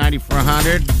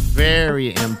 938-9400.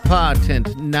 Very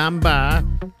important number.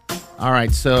 All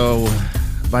right, so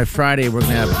by Friday, we're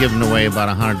going to have given away about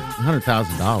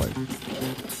 $100,000.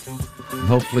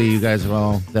 Hopefully, you guys are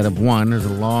all that have won. There's a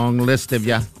long list of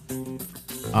you.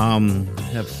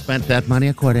 Have spent that money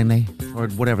accordingly, or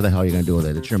whatever the hell you're going to do with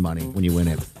it. It's your money when you win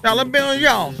it. $1 bill,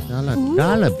 y'all.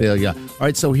 Dollar bill, yeah. All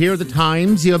right, so here are the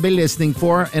times you'll be listening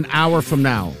for an hour from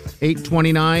now.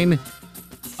 8:29. We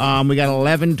got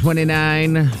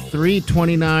 11:29,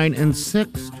 3:29, and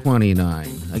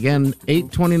 6:29. Again,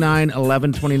 8:29,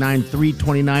 11:29,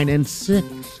 3:29, and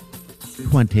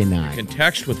 6:29. You can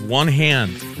text with one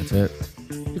hand, That's it.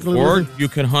 or you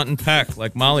can hunt and peck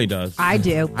like Molly does. I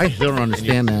do. I still don't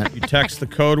understand that. You text the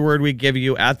code word we give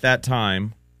you at that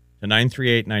time to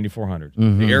 938-9400.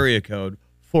 Mm-hmm. The area code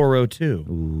 402.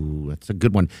 Ooh, that's a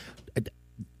good one.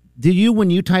 Do you, when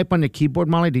you type on the keyboard,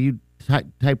 Molly, do you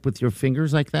type with your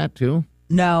fingers like that too?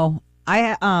 No,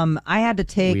 I had to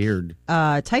take Weird.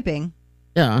 typing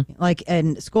Yeah. like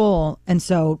in school, and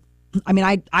so I mean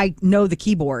I know the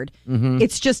keyboard. Mm-hmm.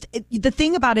 It's just the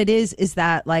thing about it is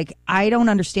that like I don't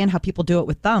understand how people do it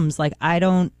with thumbs. Like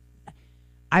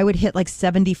I would hit like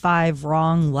 75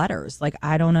 wrong letters. Like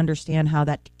I don't understand how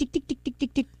that tick tick tick tick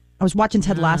tick tick. I was watching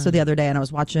Ted Lasso the other day, and I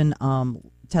was watching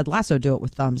Ted Lasso do it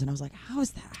with thumbs, and I was like, how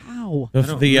is that? How?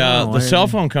 The cell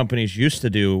phone companies used to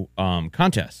do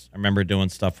contests. I remember doing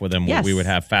stuff with them where Yes. we would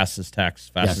have fastest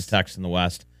text in the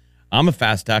West. I'm a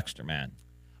fast texter, man.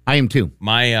 I am too.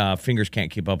 My fingers can't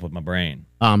keep up with my brain.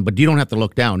 But you don't have to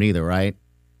look down either, right?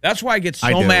 That's why I get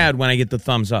I so do. mad when I get the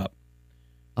thumbs up.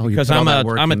 Oh, you Because put all I'm that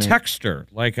work a in it. texter.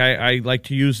 Like I like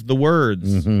to use the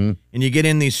words. Mm-hmm. And you get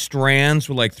in these strands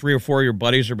where like 3 or 4 of your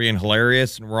buddies are being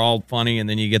hilarious and we're all funny, and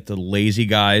then you get the lazy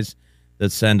guys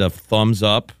that send a thumbs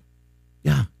up.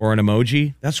 Yeah. Or an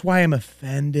emoji. That's why I'm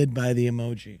offended by the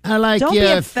emoji. I like Don't your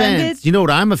be offended. offense. You know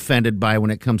what I'm offended by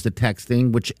when it comes to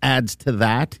texting, which adds to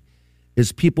that,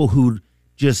 is people who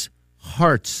just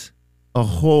hearts a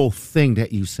whole thing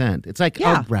that you sent. It's like,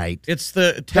 Yeah. oh, right. It's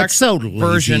the That's text so lazy.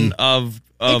 version of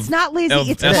It's not lazy. of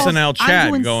It's SNL called, chat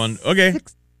I'm doing going, okay,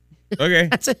 okay.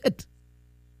 That's it.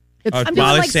 I'm doing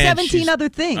Molly's like saying 17 she's- other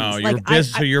things. Oh, like, you're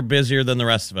busy, so you're busier than the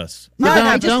rest of us. No, Then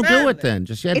I just- don't do it then.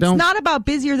 Just it's don't. not about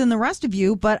busier than the rest of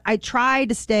you, but I try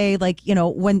to stay like, you know,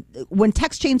 when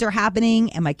text chains are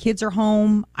happening and my kids are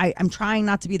home, I'm trying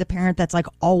not to be the parent that's like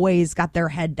always got their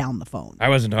head down the phone. I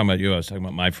wasn't talking about you. I was talking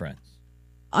about my friends.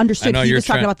 I Understood. know He you're was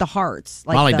talking trying- about the hearts.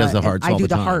 Like Molly does the hearts I all do the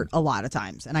the time. heart a lot of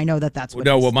times, and I know that's what.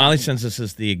 No, he's what Molly talking sends us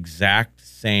is the exact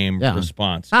same Yeah.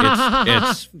 response.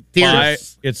 It's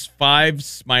Tears. it's 5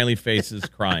 smiley faces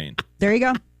crying. about. There you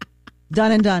go.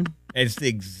 Done and done. It's the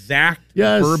exact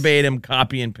Yes. verbatim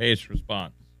copy and paste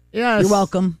response. Yes. You're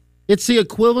welcome. It's the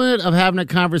equivalent of having a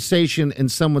conversation and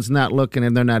someone's not looking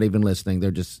and they're not even listening.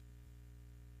 They're just,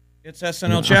 It's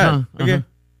SNL chat. Okay.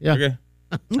 yeah. Okay.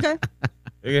 Okay.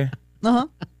 Okay. Uh huh.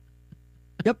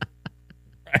 Yep.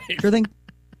 Right. Sure thing.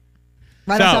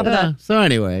 Right So- on top of Yeah. that. So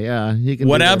anyway, yeah, you can do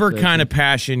Whatever that, kind of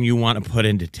passion you want to put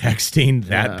into texting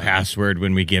that Yeah. password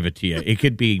when we give it to you. It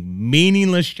could be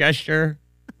meaningless gesture,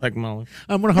 like Molly,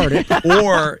 I'm gonna heart it.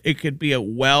 or it could be a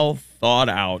well thought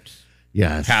out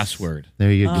Yes. password.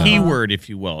 There you go. Keyword, if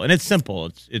you will. And it's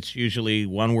simple. It's usually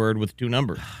one word with 2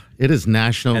 numbers. It is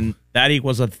National. And that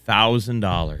equals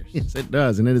 $1,000. Yes, it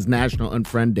does, and it is National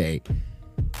Unfriend Day.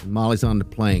 And Molly's on the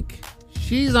plank.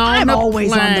 She's on I'm the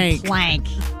always plank. on the plank.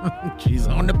 She's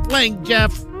on the plank,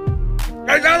 Jeff.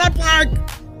 Guys on the plank!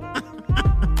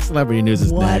 Celebrity news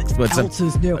is What next. What's up? else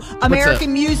is new? what's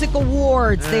American Music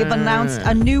Awards. They've announced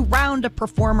a new round of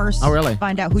performers. Oh, really?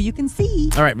 Find out who you can see.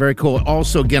 All right, very cool.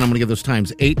 Also, again, I'm going to give those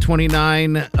times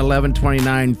 8:29,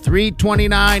 11:29,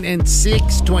 3:29, and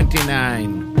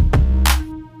 6:29.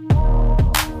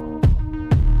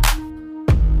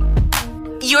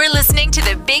 You're listening to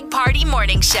the Big Party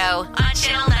Morning Show on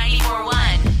Channel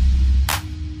 94.1.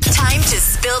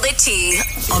 T.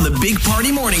 On the Big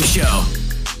Party Morning Show.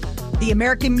 The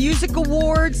American Music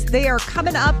Awards, they are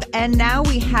coming up, and now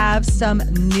we have some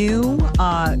new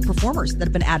performers that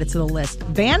have been added to the list.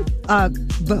 Van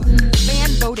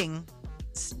voting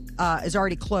is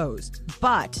already closed,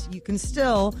 but you can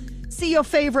still see your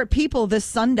favorite people this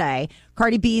Sunday.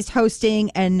 Cardi B's hosting,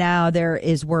 and now there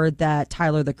is word that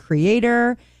Tyler, the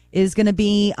Creator, is going to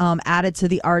be added to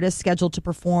the artists scheduled to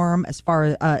perform, as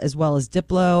well as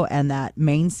Diplo and that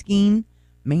Manskin.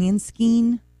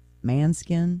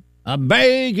 I'm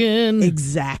begging.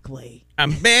 Exactly.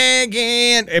 I'm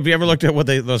begging. Have you ever looked at what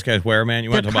those guys wear, man?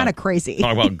 You They're want to kind of crazy.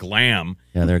 Talk about glam.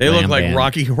 Yeah, they're they glam look like band.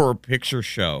 Rocky Horror Picture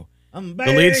Show. I'm The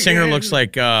lead singer begging. looks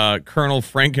like Colonel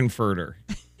Frankenfurter.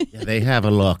 Yeah, they have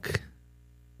a look.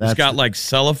 He's got like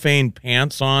cellophane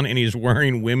pants on, and he's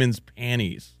wearing women's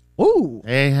panties. Ooh,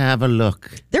 They have a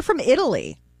look. they're from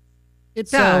Italy.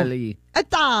 Italy.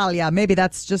 Italia. Maybe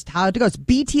that's just how it goes.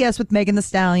 BTS with Megan Thee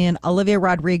Stallion, Olivia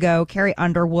Rodrigo, Carrie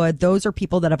Underwood. Those are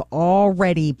people that have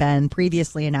already been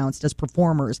previously announced as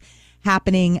performers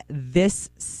happening this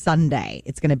Sunday.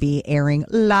 It's going to be airing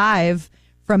live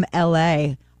from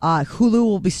LA. Hulu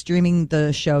will be streaming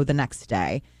the show the next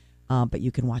day, but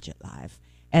you can watch it live.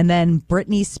 And then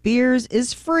Britney Spears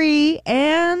is free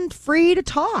and free to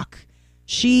talk.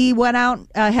 She went out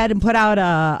ahead and put out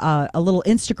a little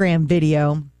Instagram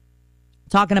video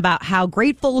talking about how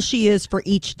grateful she is for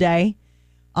each day.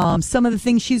 Some of the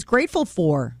things she's grateful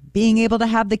for: being able to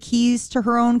have the keys to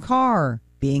her own car,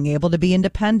 being able to be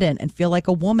independent and feel like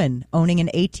a woman, owning an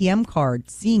ATM card,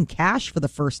 seeing cash for the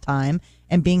first time,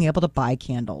 and being able to buy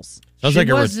candles. Sounds She like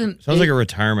wasn't- sounds like a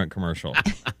retirement commercial.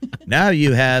 Now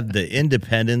you have the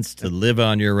independence to live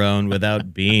on your own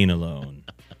without being alone.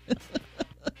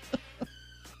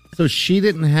 So she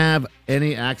didn't have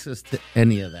any access to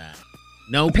any of that.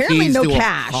 No Apparently keys no to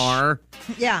cash. a car.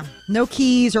 Yeah, no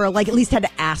keys, or like at least had to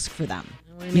ask for them.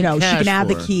 You know, she cash can have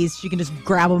the for? keys. She can just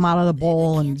grab them out of the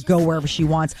bowl and go wherever she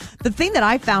wants. The thing that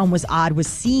I found was odd was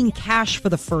seeing cash for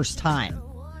the first time.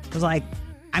 I was like,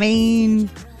 I mean,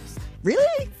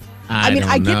 really? I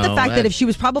don't get the know. fact that if she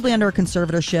was probably under a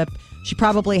conservatorship, she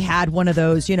probably had one of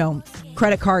those,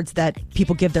 credit cards that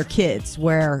people give their kids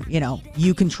where,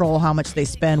 you control how much they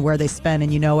spend, where they spend,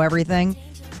 and you know everything.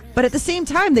 But at the same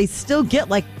time, they still get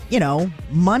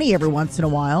money every once in a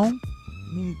while.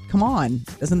 I mean, come on.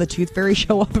 Doesn't the Tooth Fairy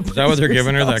show up? Is that what they're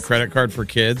giving her, that credit card for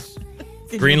kids?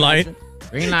 Green light?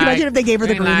 Green Can you imagine if they gave her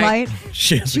the green light?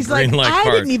 She has She's a green like, light I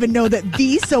card. didn't even know that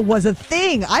Visa was a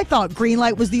thing. I thought Green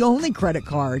Light was the only credit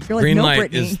card. You're like, Green no, light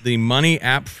Brittany. is the money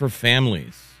app for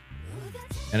families.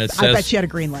 And it I bet says, she had a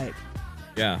green light.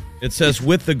 yeah, it says,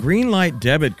 with the Green Light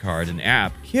debit card and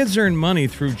app, kids earn money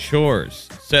through chores,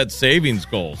 set savings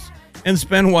goals, and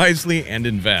spend wisely and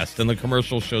invest. And the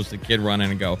commercial shows the kid run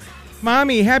in and go,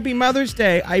 Mommy, happy Mother's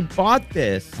Day. I bought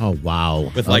this. Oh,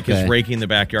 wow. With like Okay. his raking the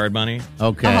backyard money.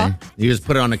 Okay. Uh-huh. You just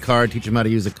put it on a card, teach them how to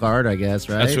use a card, I guess,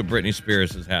 right? That's what Britney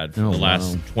Spears has had for Oh, the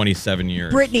last wow. 27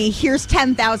 years. Brittany, here's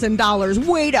 $10,000.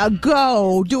 Way to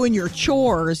go doing your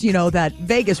chores, that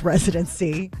Vegas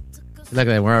residency. Look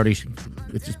at that.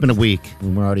 It's just been a week,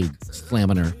 and we're already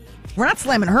slamming her. We're not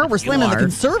slamming her. We're slamming the are.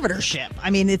 conservatorship.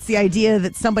 I mean, it's the idea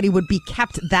that somebody would be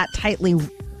kept that tightly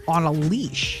on a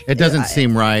leash. It doesn't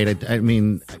seem right. I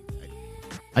mean,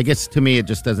 I guess to me, it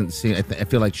just doesn't seem. I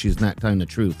feel like she's not telling the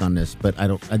truth on this, but I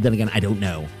don't. Then again, I don't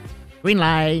know. Green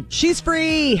light. She's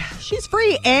free. She's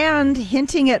free. And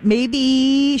hinting at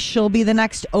maybe she'll be the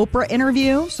next Oprah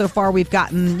interview. So far, we've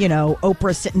gotten,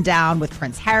 Oprah sitting down with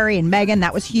Prince Harry and Meghan.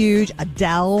 That was huge.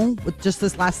 Adele with just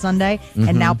this last Sunday.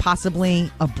 And now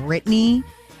possibly a Britney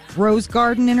Rose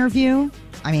Garden interview.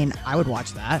 I mean, I would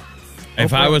watch that.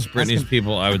 If I Oprah was Britney's asking-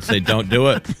 people, I would say, don't do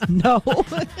it. No.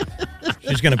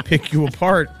 She's going to pick you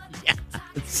apart.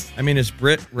 I mean, is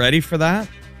Brit ready for that?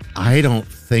 I don't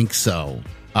think so.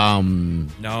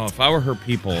 No, if I were her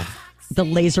people, The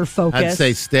laser focus. I'd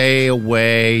say stay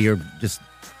away. You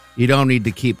don't need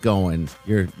to keep going.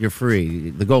 You're free.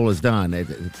 The goal is done.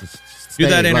 Just do stay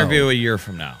that low. interview a year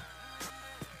from now.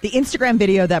 The Instagram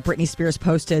video that Britney Spears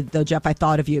posted, though, Jeff, I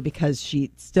thought of you because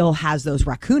she still has those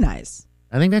raccoon eyes.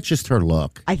 I think that's just her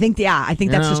look. I think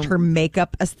that's just her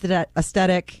makeup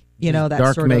aesthetic. That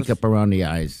dark sort makeup of. around the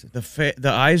eyes. The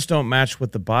eyes don't match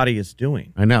what the body is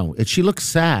doing. I know. She looks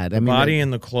sad. I mean, Body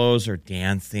and the clothes are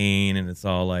dancing, and it's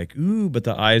all like, ooh, but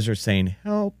the eyes are saying,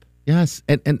 help. yes,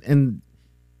 and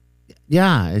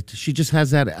yeah, she just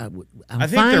has that. I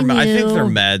think they're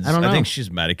meds. I don't know. I think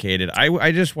she's medicated.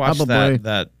 I just watched Probably.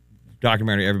 that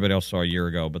documentary everybody else saw a year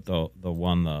ago, but the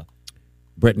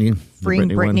Brittany, Freeing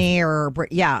the one.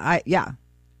 Britney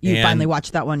You And- finally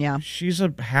watched that one, yeah. she's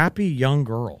a happy young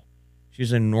girl.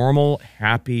 She's a normal,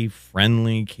 happy,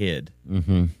 friendly kid.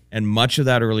 Mm-hmm. And much of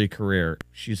that early career,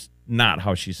 she's not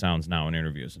how she sounds now in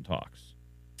interviews and talks.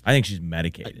 I think she's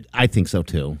medicated. I think so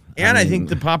too. And I think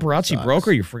the paparazzi broke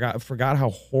her. You forgot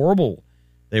how horrible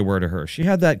they were to her. She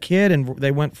had that kid, and they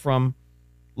went from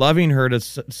loving her to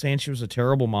saying she was a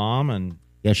terrible mom. And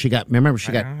yeah, she got. Remember,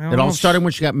 she got. It all started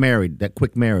when she got married. That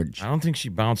quick marriage. I don't think she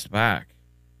bounced back.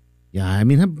 Yeah, I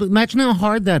mean, imagine how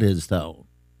hard that is, though.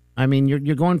 I mean,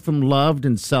 you're going from loved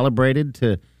and celebrated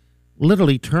to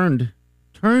literally turned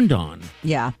on.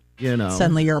 Yeah. You know,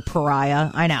 suddenly you're a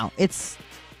pariah. I know.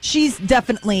 She's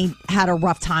definitely had a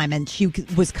rough time, and she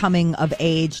was coming of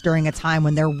age during a time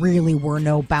when there really were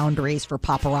no boundaries for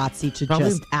paparazzi to Probably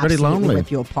just pretty absolutely lonely.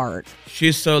 rip you apart.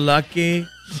 She's so lucky.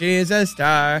 She's a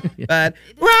star. But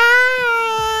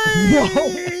why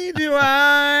do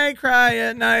I cry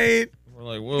at night? We're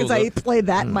like, whoa. Because I played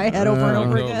that in my head over and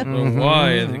over again.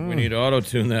 Why? I think we need to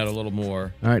auto-tune that a little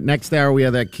more. All right, next hour we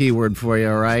have that keyword for you,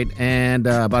 all right? And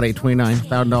about $829,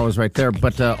 $1,000 right there.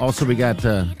 But also we got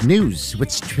news.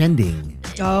 What's trending?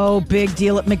 Oh, big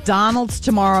deal at McDonald's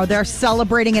tomorrow. They're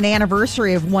celebrating an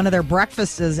anniversary of one of their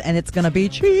breakfasts, and it's going to be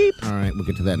cheap. All right, we'll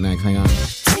get to that next. Hang on.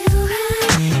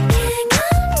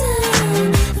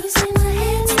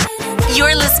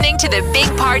 You're listening to the Big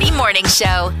Party Morning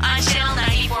Show on Channel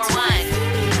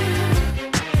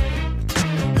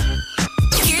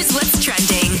 94.1. Here's what's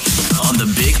trending On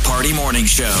the Big Party Morning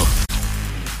Show.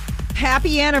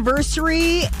 Happy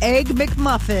anniversary, Egg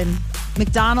McMuffin.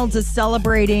 McDonald's is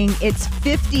celebrating its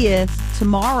 50th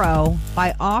tomorrow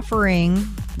by offering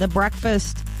the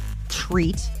breakfast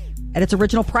treat at its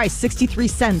original price, 63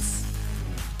 cents.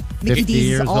 Mickey 50 D's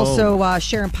years also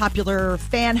sharing popular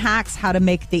fan hacks, how to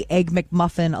make the Egg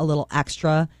McMuffin a little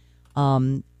extra.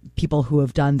 People who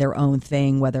have done their own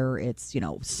thing, whether it's,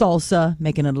 salsa,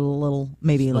 making it a little,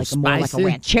 maybe like more like a spicy.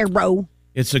 ranchero.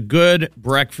 It's a good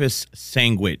breakfast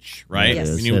sandwich, right? Yes.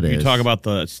 When It you is. talk about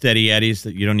the Steady Eddies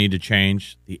that you don't need to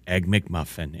change, the Egg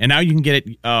McMuffin. And now you can get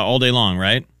it all day long,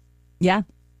 right? Yeah.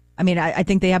 I mean, I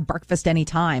think they have breakfast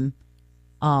anytime,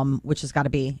 which has got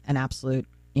to be an absolute,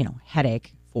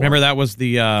 headache. Remember that was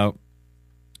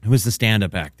it was the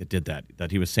stand-up act that did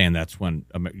that he was saying that's when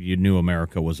you knew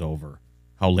America was over,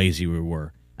 how lazy we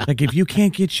were. Like, if you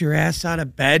can't get your ass out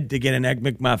of bed to get an Egg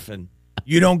McMuffin,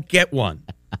 you don't get one.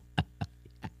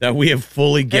 That we have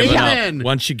fully given Amen. up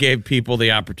once you gave people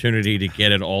the opportunity to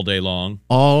get it all day long.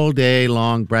 All day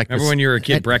long breakfast. Remember when you were a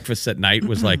kid, breakfast at night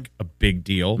was like a big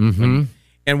deal? Mm-hmm.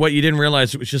 And what you didn't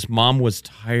realize, it was just mom was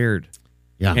tired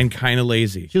Yeah. and kind of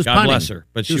lazy. She was God punting. bless her.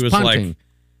 But She she was was punting. like,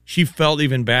 she felt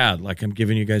even bad. Like, I'm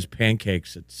giving you guys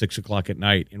pancakes at 6 o'clock at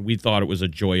night. And we thought it was a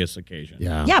joyous occasion.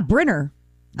 Yeah. Yeah, Brenner.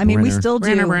 I mean, we Brenner. still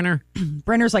do. Brenner.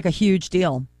 Brenner's like a huge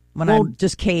deal. When I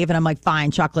just cave and I'm like, fine,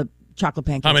 chocolate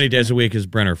pancakes. How many days a week is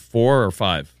Brenner? 4 or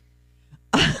 5?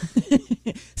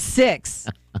 6.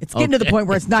 It's getting to the point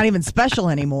where it's not even special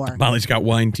anymore. Molly's got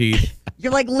wine teeth.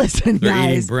 You're like, listen, They're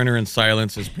eating guys. Brenner in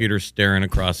silence as Peter's staring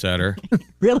across at her.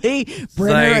 Really? It's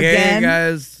Brenner like, again? hey,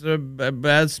 guys,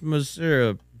 that's my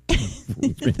syrup.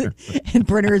 And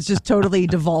Brenner is just totally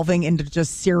devolving into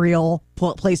just cereal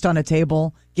placed on a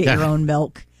table. Get your own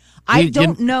milk. I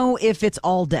don't know if it's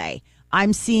all day.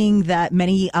 I'm seeing that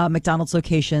many McDonald's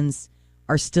locations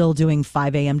are still doing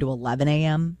 5 a.m. to 11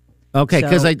 a.m. Okay,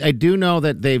 because So- I do know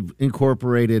that they've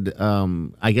incorporated,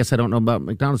 I guess I don't know about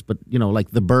McDonald's, but,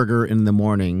 like the burger in the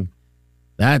morning,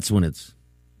 that's when it's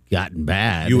gotten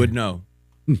bad. You would know.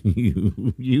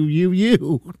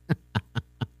 You.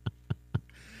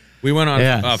 We went on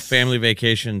Yes. a family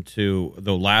vacation to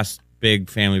the last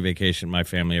big family vacation my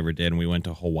family ever did, and we went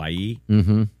to Hawaii.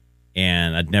 Mm-hmm.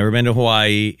 And I'd never been to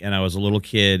Hawaii, and I was a little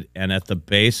kid, and at the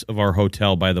base of our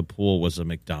hotel by the pool was a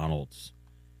McDonald's.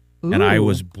 And I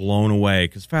was blown away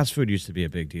because fast food used to be a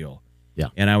big deal. Yeah.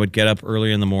 And I would get up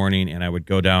early in the morning, and I would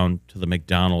go down to the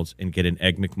McDonald's and get an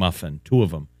Egg McMuffin, 2 of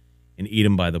them, and eat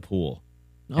them by the pool.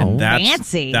 And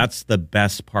Fancy. That's the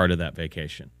best part of that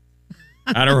vacation.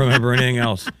 I don't remember anything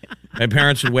else. My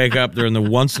parents would wake up. They're in the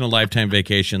once-in-a-lifetime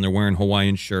vacation. They're wearing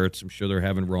Hawaiian shirts. I'm sure they're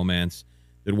having romance.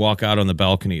 They'd walk out on the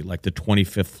balcony, like the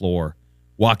 25th floor,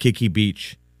 Waikiki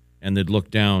Beach, and they'd look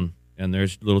down, and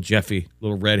there's little Jeffy,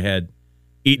 little redhead,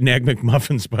 eating Egg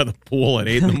McMuffins by the pool at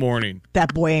 8 in the morning.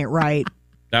 That boy ain't right.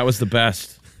 That was the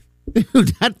best. Dude,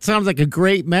 that sounds like a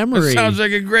great memory. That sounds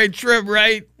like a great trip,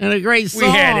 right? and a great song. We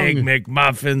had Egg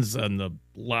McMuffins on the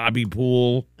lobby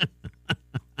pool.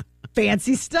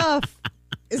 Fancy stuff.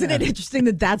 Isn't it interesting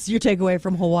that that's your takeaway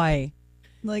from Hawaii?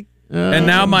 Like, And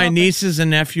now my nieces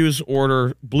and nephews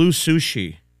order blue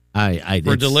sushi I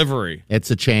for it's- delivery.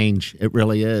 It's a change. It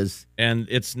really is. And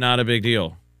it's not a big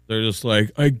deal. They're just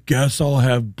like, I guess I'll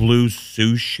have blue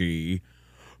sushi.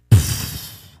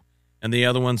 And the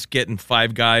other one's getting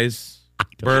Five Guys How do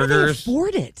they burgers.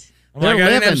 afford it? I'm like, They're I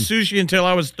didn't have living. sushi until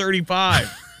I was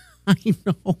 35. I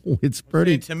know. It's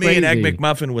pretty To me, an Egg crazy.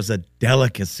 McMuffin was a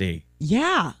delicacy.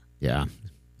 Yeah. Yeah.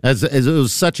 As it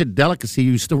was such a delicacy,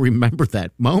 you still remember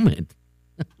that moment.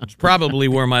 It's probably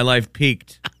where my life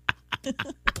peaked.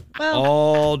 Well,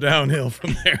 All downhill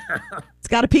from there. it's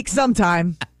got to peak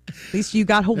sometime. At least you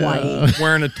got Hawaii.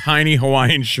 Wearing a tiny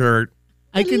Hawaiian shirt.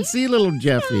 I can see little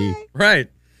Jeffy. Right.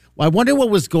 Well, I wonder what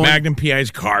was going Magnum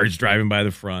PI's cars driving by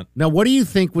the front. Now, what do you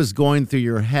think was going through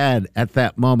your head at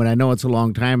that moment? I know it's a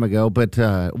long time ago, but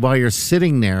while you're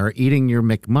sitting there eating your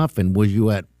McMuffin, were you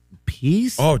at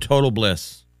peace? Oh, total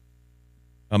bliss.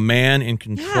 A man in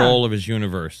control of his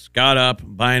universe. Got up,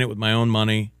 buying it with my own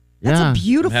money. That's yeah, a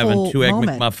beautiful I'm having 2 Egg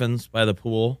moment. McMuffins by the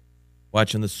pool,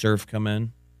 watching the surf come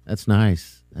in. that's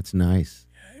nice. That's nice.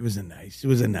 It was a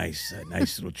nice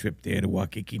little trip there to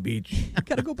Waikiki Beach.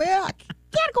 Gotta go back.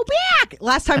 Gotta go back.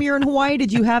 Last time you were in Hawaii,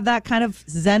 did you have that kind of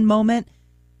Zen moment?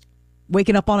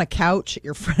 Waking up on a couch at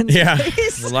your friend's Yeah.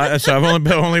 place? So I've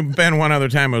only been one other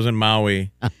time. I was in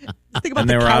Maui, Think about and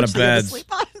the they were out couch of that you had to beds.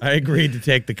 sleep on. I agreed to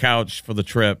take the couch for the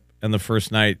trip, and the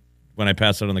first night when I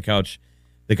passed out on the couch,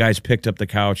 the guys picked up the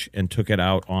couch and took it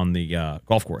out on the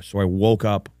golf course. So I woke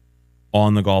up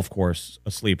on the golf course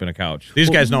asleep in a couch. These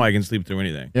guys know I can sleep through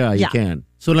anything. Yeah, you Yeah. can.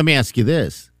 So let me ask you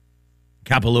this.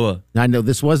 Kapalua. Now, I know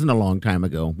this wasn't a long time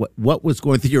ago. What was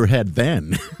going through your head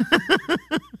then?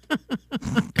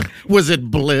 Was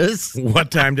it bliss?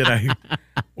 What time did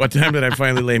I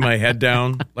finally lay my head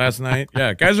down last night?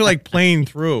 Yeah, guys are like playing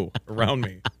through around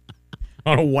me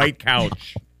on a white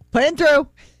couch. Playing through.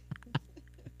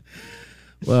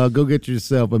 Well, go get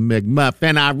yourself a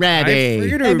McMuffin I already.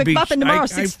 figured it Hey, would be. McMuffin tomorrow, I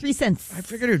 63 cents.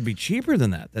 figured it would be cheaper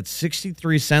than that. That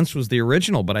 63 cents was the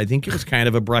original, but I think it was kind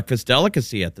of a breakfast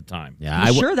delicacy at the time. Yeah,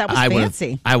 You sure? That was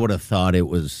fancy. I would have thought it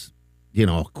was,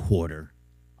 a quarter.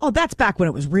 Oh, that's back when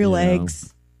it was real Yeah.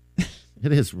 eggs.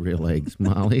 It is real eggs,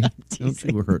 Molly. Don't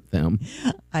you hurt them.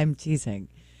 I'm teasing.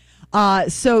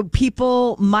 So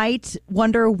people might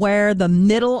wonder where the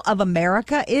middle of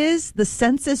America is. The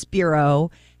Census Bureau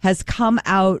has come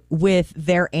out with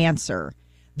their answer.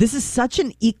 This is such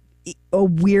a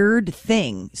weird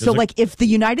thing. So, like, if the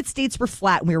United States were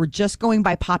flat and we were just going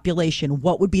by population,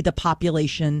 what would be the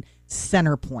population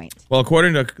center point? Well,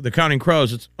 according to the Counting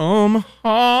Crows, it's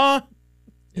Omaha.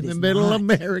 In the middle of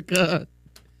America.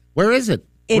 Where is it?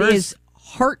 It Where is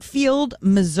Hartfield,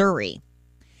 Missouri.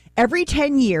 Every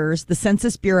 10 years, the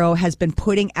Census Bureau has been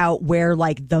putting out where,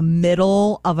 like, the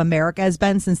middle of America has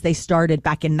been since they started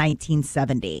back in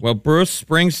 1970. Well, Bruce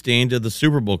Springsteen did the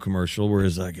Super Bowl commercial where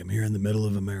he's like, I'm here in the middle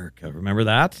of America. Remember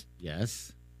that?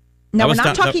 Yes. Now, That we're was not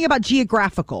done- talking about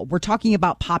geographical. We're talking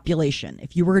about population.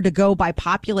 If you were to go by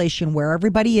population, where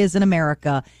everybody is in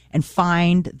America, and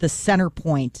find the center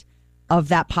point of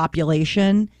that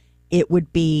population, it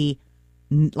would be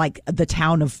like the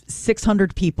town of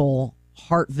 600 people,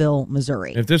 Hartville,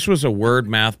 Missouri. If this was a word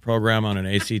math program on an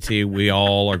ACT, we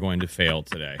all are going to fail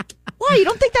today. Why? You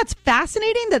don't think that's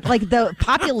fascinating that, like, the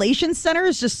population center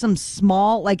is just some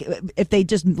small, like, if they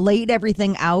just laid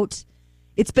everything out?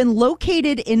 It's been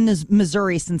located in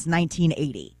Missouri since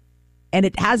 1980, and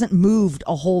it hasn't moved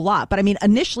a whole lot. But I mean,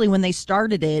 initially when they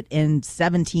started it in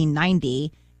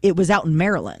 1790, it was out in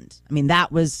Maryland. I mean,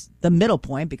 that was the middle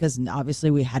point because obviously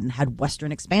we hadn't had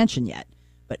Western expansion yet.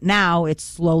 But now it's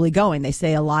slowly going. They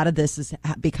say a lot of this is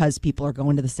because people are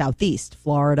going to the Southeast,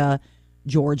 Florida,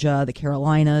 Georgia, the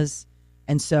Carolinas.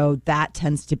 And so that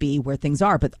tends to be where things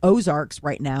are. But Ozarks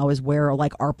right now is where,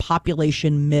 like, our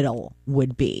population middle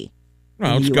would be.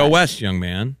 Well, in let's the go US. west, young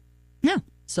man. Yeah.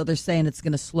 So they're saying it's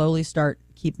going to slowly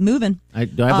keep moving. I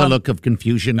have a look of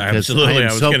confusion because Absolutely, I I am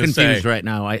was so gonna confused say. right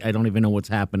now. I don't even know what's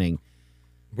happening.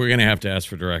 We're going to have to ask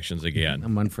for directions again.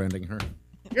 I'm unfriending her.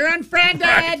 You're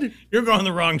unfriended. You're going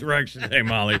the wrong direction today,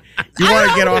 Molly. You want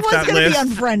to get off that He was list? going to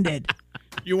be unfriended.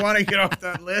 You want to get off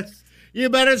that list? You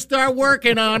better start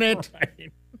working on it.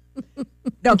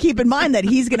 Now, keep in mind that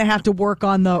he's going to have to work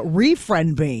on the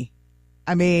refriend me.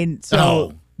 I mean, so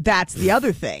Oh. that's the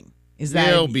other thing. Is that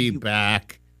She'll be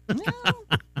back.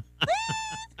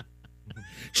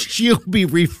 She'll be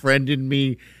refriending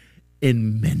me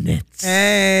in minutes.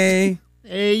 Hey.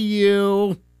 Hey,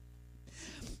 you.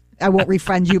 I won't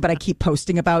refriend you, but I keep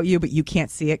posting about you, but you can't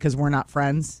see it because we're not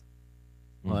friends.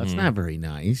 Well, that's not very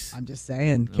nice. I'm just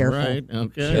saying, careful. All right.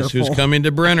 Okay. Guess who's coming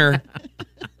to Brenner?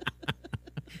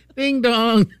 Ding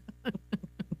dong.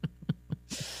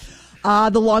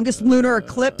 The longest lunar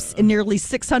eclipse in nearly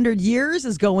 600 years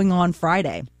is going on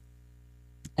Friday.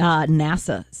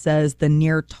 NASA says the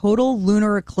near total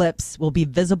lunar eclipse will be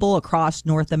visible across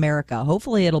North America.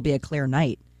 Hopefully, it'll be a clear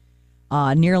night.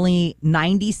 Nearly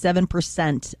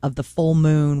 97% of the full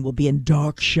moon will be in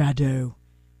dark shadow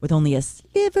with only a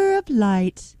sliver of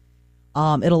light.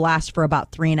 It'll last for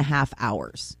about 3.5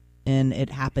 hours, and it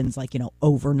happens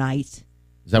overnight.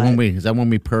 Is that when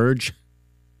we purge?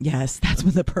 Yes, that's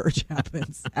when the purge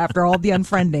happens. After all the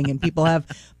unfriending and people have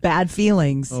bad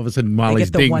feelings. All of a sudden, Molly's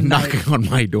the one knocking on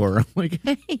my door. I'm like,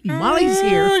 hey, Molly's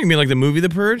here. You mean like the movie The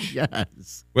Purge?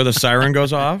 Yes. Where the siren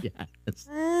goes off? Yes.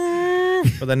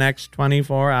 For the next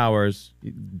 24 hours.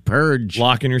 Purge.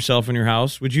 Locking yourself in your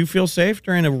house. Would you feel safe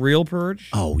during a real purge?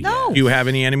 Oh, yeah. No. Do you have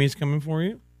any enemies coming for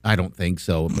you? I don't think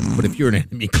so. But if you're an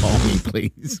enemy, call me,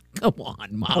 please. Come on,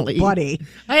 Molly. Oh, buddy.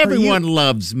 Everyone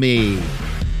loves me.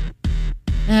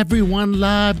 Everyone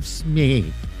loves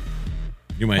me.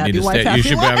 You might Happy need to wife, stay. You happy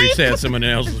should probably life. stay at someone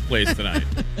else's place tonight.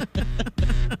 Can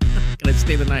I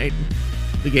stay the night?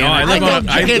 No, I live on.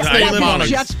 I live on a.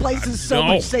 Jeff's place is so No,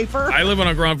 much safer. I live on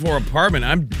a ground floor apartment.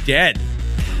 I'm dead.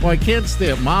 Well, I can't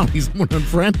stay at Molly's. I'm going to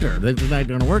unfriend her. That's not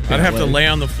going to work. I'd that have to way. lay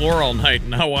on the floor all night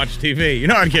and not watch TV. You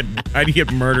know, I'd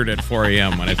get murdered at 4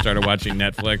 a.m. when I started watching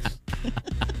Netflix.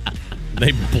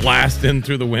 They blast in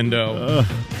through the window.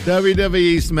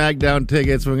 WWE SmackDown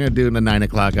tickets. We're going to do in the 9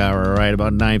 o'clock hour, all right,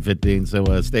 about 9:15.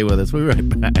 So stay with us. We'll be right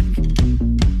back.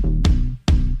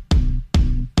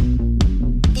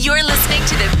 You're listening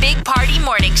to the Big Party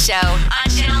Morning Show on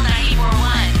Channel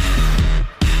 94.1.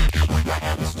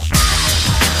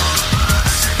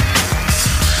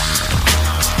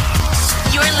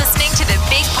 You're listening to the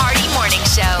Big Party Morning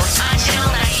Show on Channel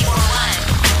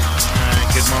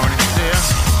 94.1. Good morning to you.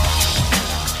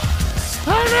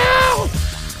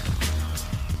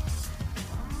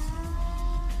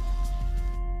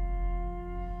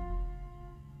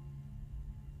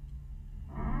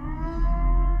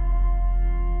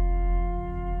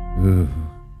 Ooh.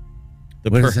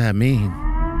 What does that mean?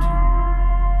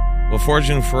 Well,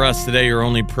 fortunate for us today, you're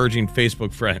only purging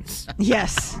Facebook friends.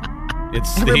 Yes.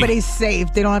 It's Everybody's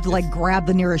safe. They don't have to grab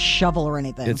the nearest shovel or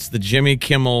anything. It's the Jimmy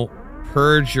Kimmel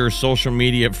Purge Your Social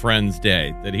Media Friends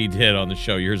Day that he did on the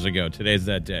show years ago. Today's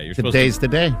that day. Today's the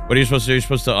day. What are you supposed to do? You're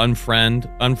supposed to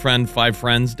unfriend 5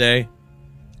 friends day.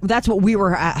 That's what we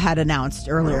had announced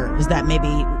earlier, is that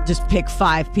maybe just pick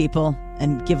 5 people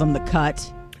and give them the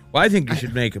cut. Well, I think you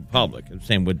should make it public.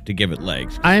 Same with to give it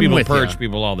legs. I'm people with purge ya.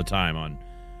 people all the time on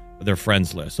their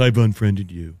friends list. I've unfriended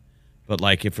you. But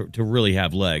to really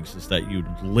have legs is that you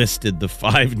listed the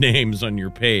 5 names on your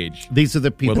page These are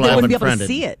the people Well, They I've wouldn't be able to unfriended.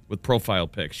 see it. with profile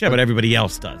pics. Yeah, but everybody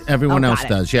else does. Everyone Oh, else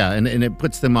got it. does, yeah. And it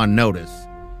puts them on notice.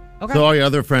 Okay. So all your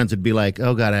other friends would be like,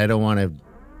 oh, God, I don't want to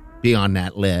be on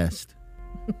that list.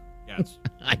 Yes.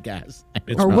 I guess.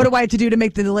 Or what do I have to do to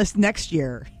make the list next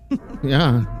year?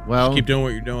 Yeah, well, Keep doing what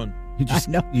you're doing. you just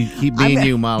I know. you keep being I'm-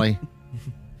 you, Molly.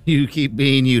 You keep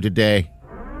being you today.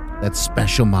 That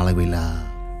special Molly we love.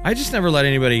 I just never let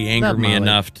anybody anger Not me Molly.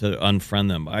 enough to unfriend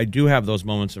them. I do have those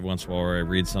moments every once in a while where I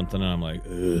read something and I'm like,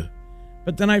 ugh.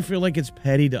 But then I feel like it's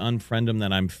petty to unfriend them,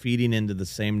 that I'm feeding into the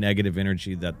same negative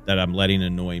energy that I'm letting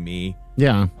annoy me.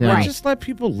 Yeah, yeah. Right. Just let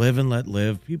people live and let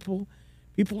live. People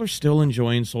are still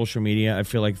enjoying social media. I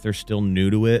feel like they're still new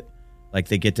to it. Like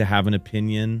they get to have an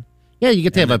opinion. Yeah, you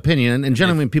get to have an opinion. And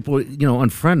generally when people,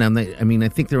 unfriend them, I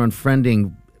think they're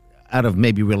unfriending out of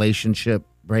maybe relationship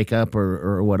breakup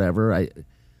or whatever.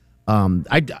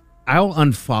 I'll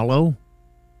unfollow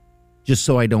just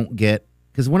so I don't get,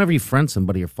 because whenever you friend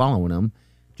somebody, you're following them,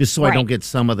 just so I Right. don't get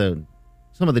some of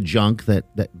the junk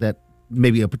that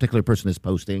maybe a particular person is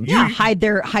posting. Yeah, hide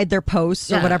their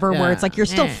posts or Yeah, whatever, where yeah. it's like you're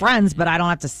still friends, but I don't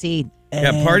have to see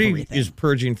Yeah, Party everything. is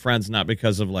purging friends not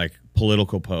because of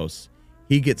political posts.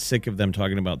 He gets sick of them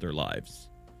talking about their lives.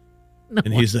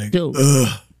 And he's like, Dude.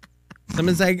 ugh.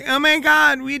 Someone's like, oh my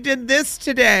God, we did this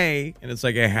today. And it's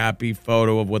like a happy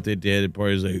photo of what they did. And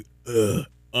Party's like, ugh,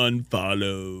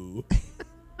 unfollow.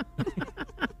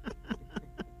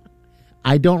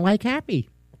 I don't like happy.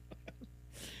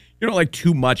 You don't like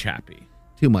too much happy.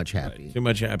 Too much happy. Too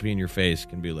much happy in your face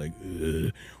can be like,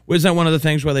 ugh. Was that one of the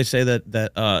things where they say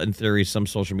that in theory, some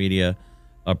social media,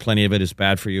 plenty of it is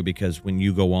bad for you because when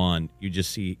you go on, you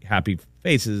just see happy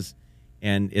faces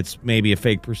and it's maybe a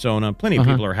fake persona. Plenty of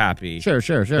people are happy. Sure.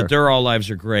 But their all lives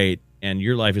are great and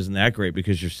your life isn't that great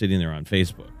because you're sitting there on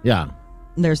Facebook. Yeah.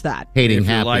 There's that. Hating If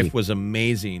your happy. life was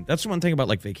amazing. That's the one thing about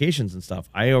vacations and stuff.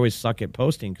 I always suck at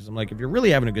posting because I'm like, if you're really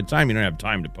having a good time, you don't have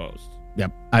time to post.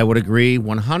 Yep, I would agree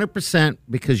 100%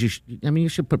 because you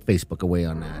should put Facebook away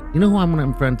on that. You know who I'm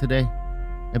going to unfriend today?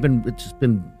 I've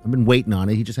been waiting on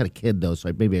it. He just had a kid though,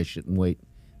 so maybe I shouldn't wait.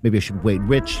 Maybe I should wait.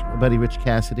 Rich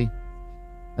Cassidy.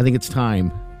 I think it's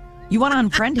time. You want to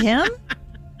unfriend him?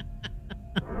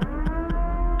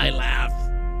 I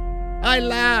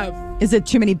laugh. Is it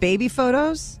too many baby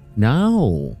photos?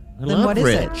 No. I Then love what is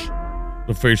Rich. it?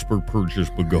 The Facebook purge has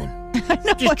begun.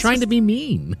 No, Just trying to be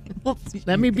mean. Well,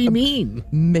 Let me be mean.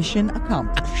 mission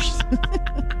accomplished.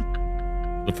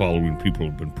 The following people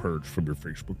have been purged from your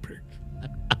Facebook page.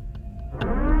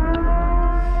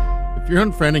 If you're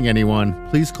unfriending anyone,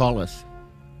 please call us.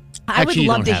 I would Actually, you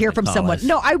love don't to have hear to from call someone. us.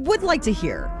 No, I would like to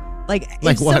hear. Like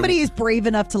Like if what? somebody is brave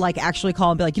enough to like actually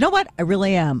call and be like, you know what? I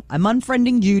really am. I'm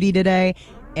unfriending Judy today,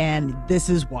 and this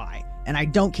is why. And I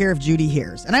don't care if Judy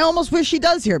hears. And I almost wish she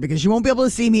does hear because she won't be able to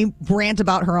see me rant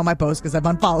about her on my post because I've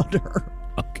unfollowed her.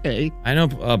 Okay. I know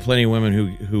plenty of women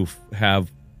who have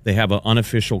an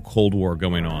unofficial Cold War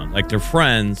going on. Like they're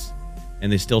friends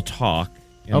and they still talk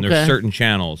and Okay. there's certain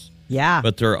channels. Yeah.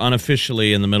 But they're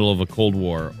unofficially in the middle of a Cold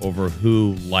War over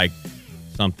who liked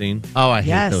something. Oh, I hate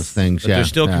Yes. those things. But yeah. they're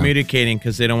still yeah. communicating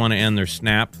because they don't want to end their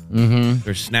snap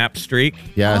streak.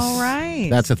 Yes. All right.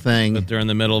 That's a thing. But they're in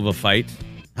the middle of a fight.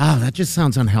 Oh, that just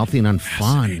sounds unhealthy and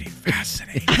unfun.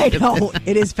 Fascinating. I know.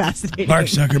 It is fascinating. Mark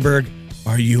Zuckerberg,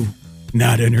 are you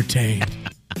not entertained?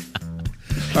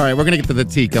 All right, we're going to get to the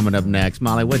tea coming up next.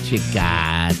 Molly, what you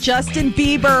got? Justin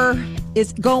Bieber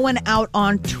is going out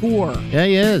on tour. Yeah,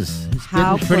 he is. He's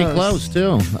How getting pretty close,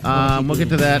 too. We'll get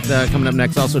to that coming up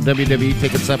next. Also, WWE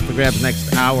tickets up for grabs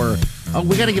next hour. Oh,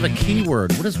 we got to give a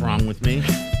keyword. What is wrong with me?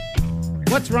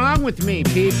 What's wrong with me,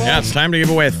 people? Yeah, it's time to give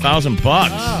away $1,000.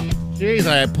 Oh, jeez,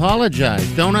 I apologize.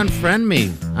 Don't unfriend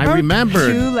me. I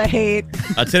remembered. Too late.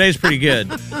 Today's pretty good.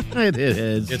 It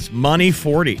is. It's Money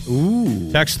 40.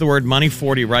 Ooh. Text the word Money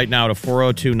 40 right now to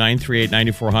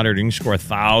 402-938-9400. You can score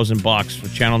 $1,000 for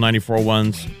Channel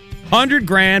 94.1's 100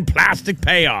 grand plastic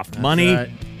payoff. Money right.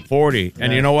 40.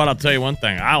 And you know what? I'll tell you one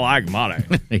thing. I like money.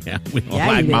 Yeah, we don't Yeah,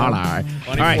 like you do. Molly. Money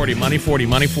All right. 40, Money 40,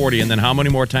 Money 40. And then how many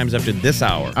more times after this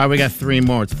hour? All right, we got 3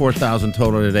 more. It's 4,000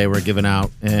 total today we're giving out.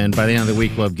 And by the end of the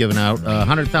week, we'll have given out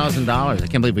 $100,000. I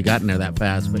can't believe we got in there that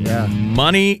fast, but yeah.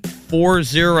 Money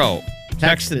 40.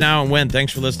 Text it. it now and win.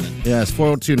 Thanks for listening. Yes,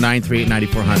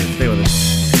 402-938-9400. Stay with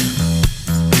us.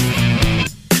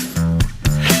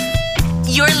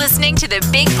 You're listening to the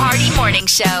Big Party Morning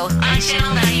Show on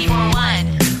Channel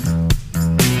 94.1.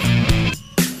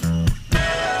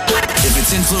 If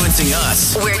it's influencing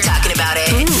us, We're talking about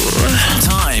it.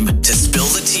 time to spill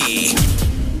the tea.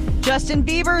 Justin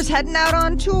Bieber's heading out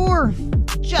on tour.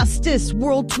 Justice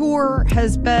World Tour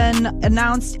has been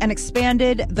announced and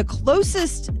expanded. The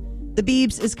closest the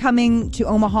Biebs is coming to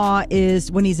Omaha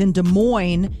is when he's in Des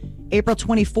Moines, April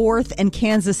 24th, and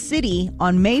Kansas City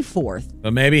on May 4th.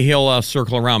 But maybe he'll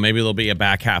circle around. Maybe there'll be a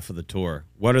back half of the tour.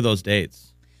 What are those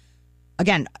dates?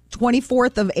 Again,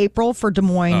 24th of April for Des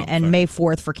Moines and sorry. May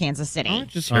 4th for Kansas City.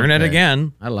 Just hearing it Okay.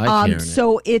 again. I like hearing it.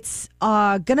 So it's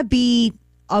going to be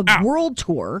a world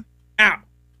tour. Ow.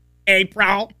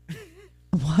 April.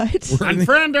 What?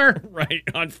 Unfriend her. Right.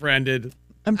 Unfriended.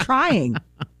 I'm trying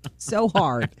so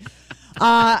hard.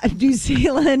 New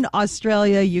Zealand,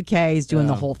 Australia, UK is doing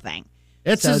the whole thing.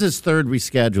 It's So- his third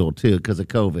reschedule, too, because of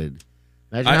COVID.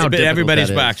 Imagine how But difficult everybody's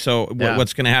that is. back. So Yeah.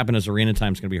 what's going to happen is arena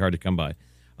time's going to be hard to come by.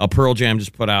 Pearl Jam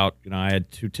just put out, I had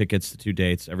 2 tickets to 2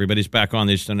 dates. Everybody's back on.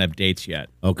 They just don't have dates yet.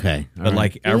 Okay. all But right.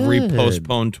 like every Good.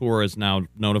 postponed tour is now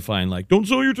notifying, like, don't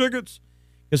sell your tickets.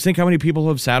 Because think how many people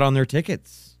have sat on their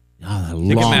tickets. Oh, the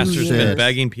long Ticketmaster's been shit.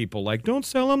 begging people, like, don't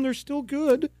sell them. They're still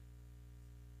good.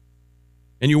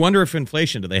 And you wonder if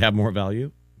inflation, do they have more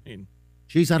value? I mean,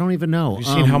 Jeez, I don't even know. have you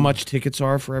seen how much tickets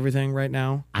are for everything right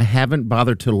now? I haven't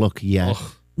bothered to look yet.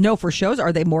 Ugh. No, for shows,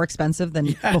 are they more expensive than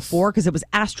Yes. before? Because it was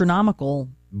astronomical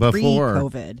Before.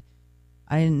 pre-COVID.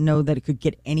 I didn't know that it could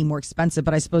get any more expensive,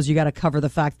 but I suppose you got to cover the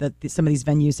fact that some of these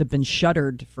venues have been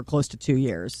shuttered for close to 2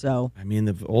 years. So I mean,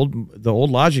 the old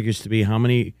logic used to be how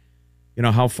many,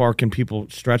 how far can people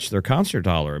stretch their concert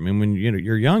dollar? I mean, when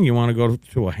you're young, you want to go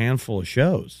to a handful of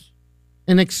shows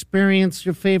And experience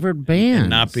your favorite band. and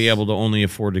not be able to only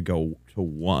afford to go to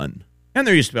one. And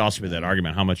there used to also be that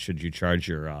argument: how much should you charge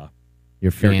your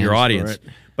fans your for audience? it.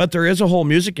 But there is a whole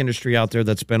music industry out there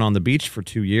that's been on the beach for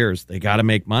 2 years. They got to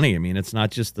make money. I mean, it's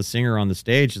not just the singer on the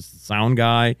stage; it's the sound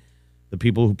guy, the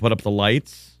people who put up the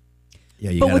lights.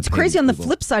 Yeah, you but gotta what's pay crazy these on the people.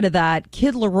 flip side of that,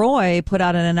 Kid Leroy put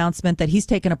out an announcement that he's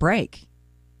taking a break.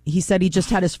 He said he just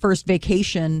had his first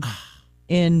vacation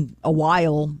in a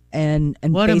while and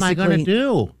What am I going to basically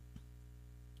do?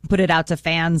 put it out to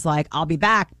fans like, I'll be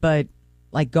back, but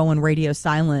like going radio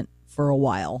silent for a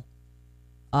while.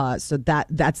 So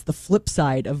that's the flip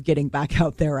side of getting back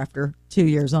out there after 2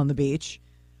 years on the beach.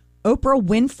 Oprah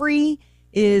Winfrey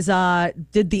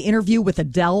did the interview with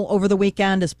Adele over the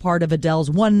weekend as part of Adele's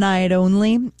One Night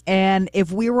Only. And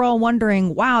if we were all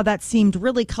wondering, wow, that seemed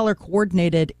really color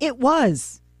coordinated, it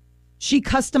was. She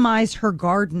customized her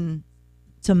garden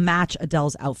to match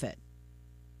Adele's outfit.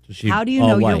 So she, How do you all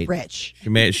know white. you're rich?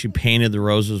 she painted the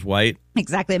roses white.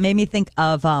 Exactly. It made me think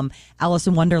of Alice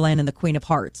in Wonderland and the Queen of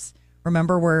Hearts.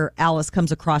 Remember where Alice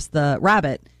comes across the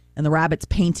rabbit and the rabbit's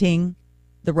painting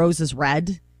the roses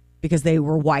red because they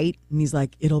were white, and he's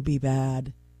like, it'll be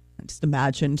bad. I just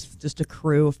imagined just a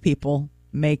crew of people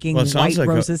making Well, it sounds white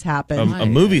like roses happen. A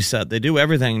movie set. They do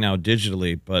everything now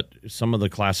digitally, but some of the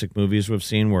classic movies we've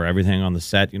seen where everything on the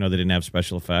set, they didn't have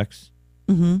special effects.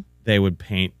 Mm-hmm. They would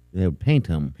paint They would paint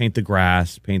them. the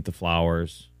grass, paint the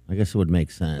flowers. I guess it would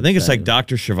make sense. I think it's like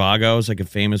Dr. Zhivago. It's like a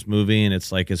famous movie, and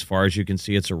it's like as far as you can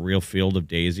see, it's a real field of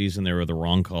daisies, and they were the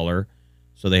wrong color.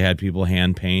 So they had people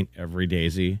hand paint every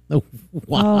daisy. Oh,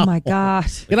 wow. Oh, my God.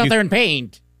 Get out there and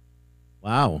paint.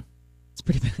 Wow. It's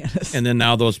pretty bananas. And then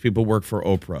now those people work for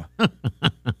Oprah.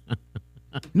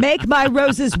 Make my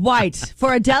roses white,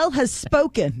 for Adele has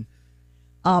spoken.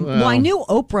 Well, I knew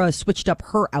Oprah switched up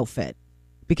her outfit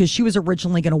because she was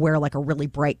originally going to wear like a really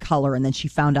bright color, and then she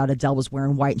found out Adele was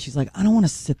wearing white, and she's like, I don't want to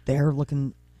sit there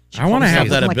looking. I want to have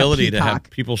that looking like a ability to have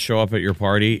peacock. people show up at your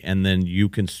party, and then you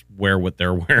can wear what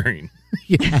they're wearing.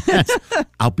 Yes.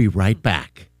 I'll be right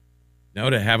back. No,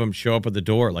 to have them show up at the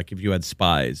door, like if you had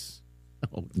spies.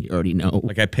 Oh, you already know.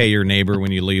 Like I pay your neighbor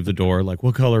when you leave the door, like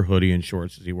what color hoodie and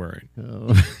shorts is he wearing?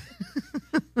 I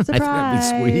think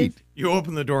that'd be sweet. You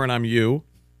open the door and I'm you.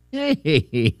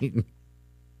 Hey.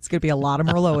 It's going to be a lot of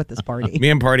Merlot at this party. Me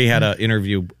and Party had an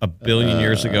interview a billion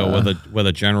years ago with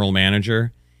a general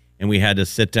manager, and we had to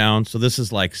sit down. So this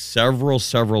is like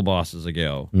several bosses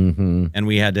ago, and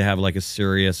we had to have like a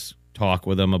serious talk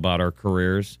with him about our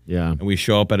careers. Yeah. And we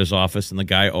show up at his office, and the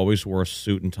guy always wore a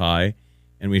suit and tie.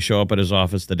 And we show up at his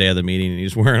office the day of the meeting, and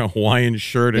he's wearing a Hawaiian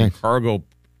shirt and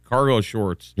cargo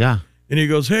shorts. Yeah. And he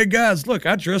goes, "Hey guys, look,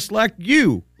 I dressed like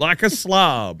you, like a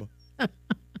slob."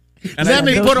 And Let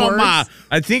me those put on words? my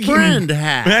I think friend he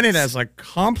hat. meant it as a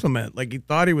compliment, like he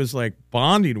thought he was like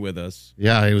bonding with us.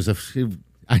 Yeah, it was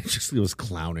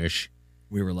clownish.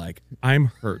 We were like, "I'm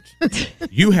hurt.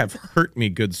 You have hurt me,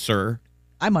 good sir."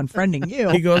 I'm unfriending He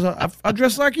you. goes, I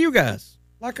dress like you guys,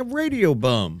 like a radio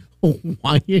bum.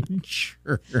 Hawaiian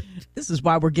shirt. This is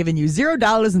why we're giving you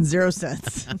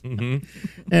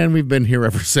 $0.00. And we've been here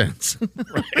ever since.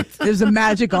 It was a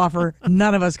magic offer.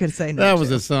 None of us could say no. That to. was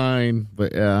a sign.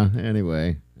 But yeah,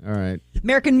 anyway. All right.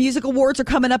 American Music Awards are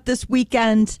coming up this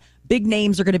weekend. Big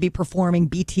names are going to be performing.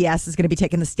 BTS is going to be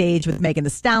taking the stage with Megan Thee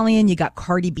Stallion. You got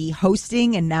Cardi B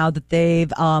hosting, and now that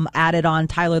they've added on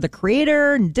Tyler, the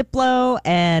Creator, and Diplo,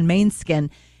 and Mainskin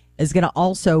is going to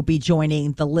also be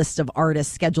joining the list of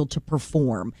artists scheduled to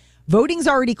perform. Voting's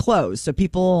already closed, so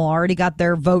people already got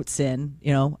their votes in,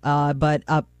 but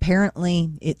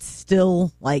apparently it's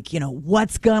still like,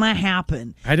 what's going to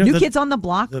happen? New Kids on the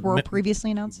Block were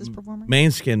previously announced as performers.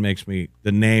 Mainskin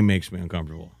the name makes me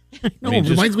uncomfortable. No, I mean, it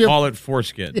just reminds me of- call it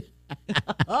foreskin.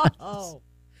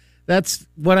 That's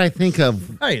what I think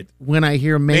of Right. when I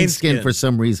hear mainskin Mainskin. for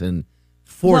some reason.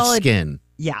 Well, Foreskin.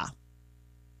 Yeah.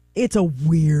 It's a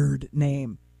weird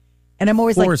name. And I'm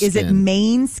always like, is it Foreskin.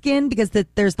 main skin? Because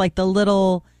there's like the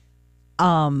little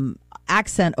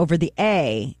accent over the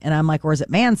A. And I'm like, or is it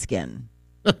manskin?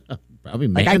 Probably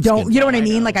Like, I don't, you know what I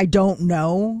mean? Like, I don't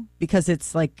know because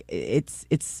it's like, it's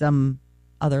some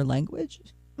other language.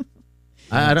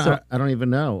 I don't even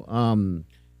know.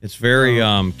 It's very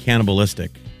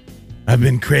cannibalistic. I've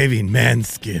been craving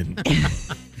manskin.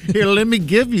 Here, let me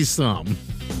give you some.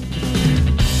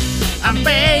 I'm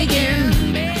begging.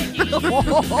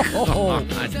 All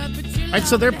right,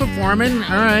 so they're performing.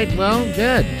 All right, well,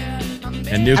 good.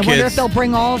 And New I wonder if Kids. they'll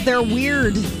bring all of their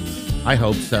weird. I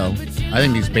hope so. I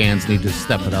think these bands need to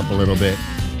step it up a little bit.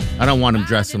 I don't want them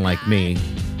dressing like me.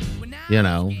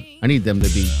 I need them to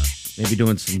be maybe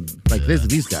doing some like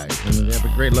these guys. I mean, they have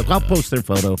a great look. I'll post their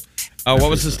photo. What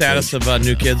was the status of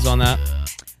New Kids on that?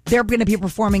 They're going to be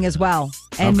performing as well.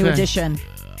 And New Okay. Edition.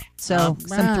 So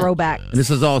some throwback. And this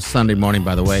is all Sunday morning,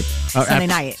 by the way. Sunday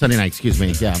night. Sunday night, excuse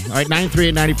me. Yeah. All right,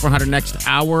 938-9400 next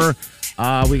hour.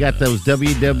 We got those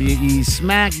WWE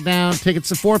SmackDown tickets,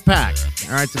 a 4-pack.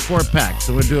 All right, it's a 4-pack.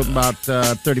 So we'll do it about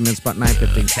 30 minutes, about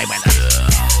 9:15. Stay with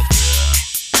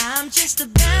us. I'm just a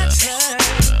bachelor.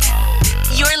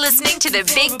 You're listening to the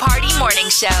Big Party Morning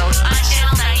Show on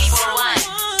Channel 94.1. One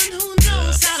who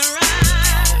knows how to ride.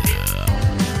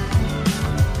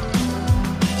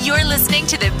 You're listening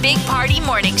to the Big Party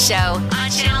Morning Show on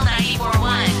Channel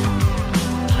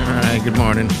 94.1. All right, good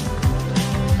morning.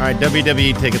 All right,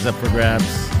 WWE tickets up for grabs.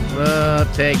 We'll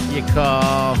take your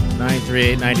call.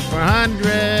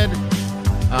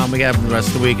 938-9400. We got them the rest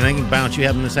of the week. And I think, Bounce, you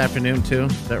have them this afternoon, too?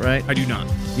 Is that right? I do not.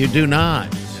 You do not.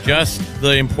 Just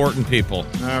the important people.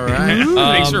 All right.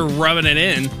 Thanks for rubbing it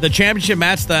in. The championship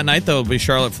match that night, though, will be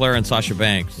Charlotte Flair and Sasha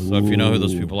Banks. So if you know who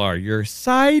those people are, you're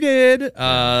excited.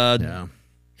 Yeah.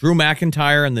 Drew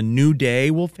McIntyre and the New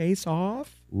Day will face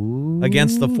off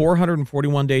against the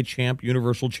 441-day champ,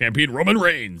 Universal Champion Roman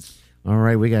Reigns. All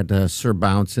right, we got Sir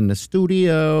Bounce in the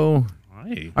studio.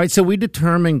 Hi. All right, so we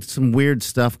determined some weird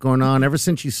stuff going on ever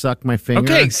since you sucked my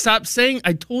finger. Okay, stop saying.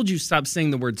 I told you stop saying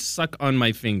the word "suck" on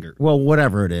my finger. Well,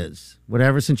 whatever it is,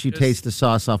 whatever since you taste the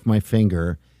sauce off my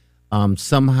finger,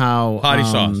 somehow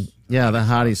Hottie sauce. Yeah, the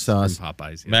hottie sauce. From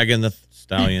Popeyes. Yeah. Megan the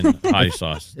Stallion hottie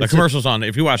sauce. The commercial's on.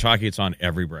 If you watch hockey, it's on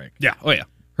every break. Yeah. Oh yeah.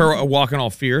 Her walking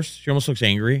all fierce. She almost looks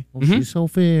angry. Oh, she's so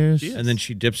fierce. And then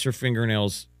she dips her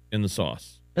fingernails in the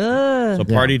sauce. Ugh. So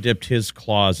Party dipped his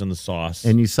claws in the sauce.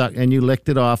 And you licked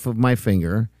it off of my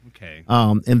finger. Okay.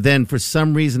 And then for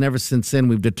some reason, ever since then,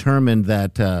 we've determined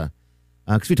that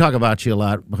because we talk about you a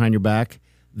lot behind your back,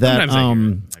 that Sometimes I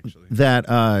hear it, actually.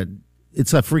 that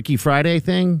it's a Freaky Friday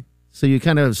thing. So you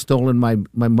kind of stolen my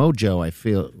mojo. I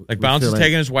feel Like Bounce is like.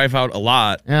 taking his wife out a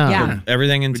lot. Yeah. Yeah.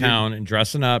 Everything in town and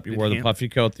dressing up. You wore the camp. puffy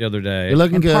coat the other day. You're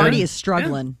looking And good. Party is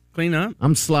struggling. Clean up.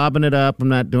 I'm slobbing it up. I'm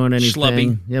not doing anything.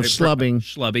 Schlubby. Yeah, schlubbing.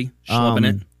 Schlubby. Schlubbing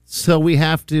it. So we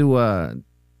have to,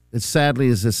 as sadly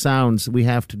as this sounds, we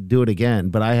have to do it again.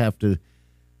 But I have to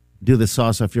do the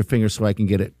sauce off your finger so I can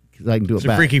get it. I can do It's it a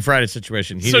back. Freaky Friday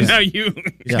situation. So now you.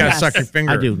 He's got to suck your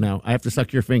finger. I do now. I have to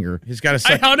suck your finger. He's got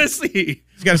to I suck. honestly,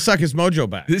 He's got to suck his mojo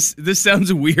back. this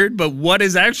sounds weird, but what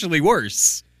is actually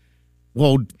worse?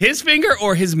 Well, His finger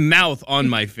or his mouth on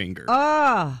my finger?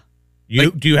 Ah.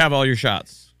 Do you have all your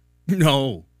shots?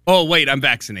 No. Oh, wait, I'm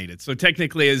vaccinated. So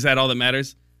technically, is that all that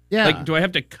matters? yeah. Like, do I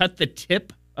have to cut the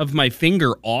tip of my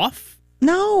finger off?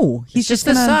 No, he's it's just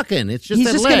gonna, a sucking. It's just He's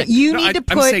a just lick. gonna. You No, need to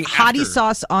I'm put saying hottie after.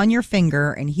 sauce on your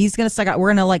finger, and he's gonna suck out. We're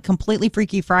gonna like completely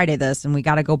Freaky Friday this, and we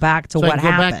got to go back to so what I can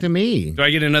go happened. back to me. Do I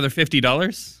get another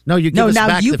 $50? No, you give No, us now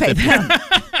back you the pay 50. them.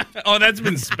 Oh, that's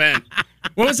been spent.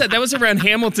 What was that? That was around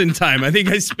Hamilton time. I think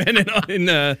I spent it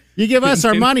on. You give us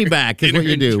our money back is what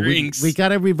you dinner do. and We drinks. got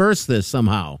to reverse this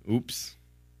somehow. Oops.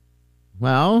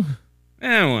 Well,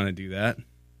 I don't want to do that.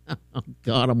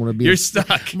 God, I'm going to be You're stuck.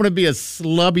 I'm going to be a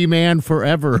slubby man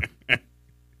forever.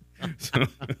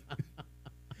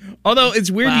 Although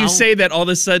it's weird Wow. you say that all of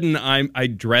a sudden I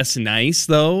dress nice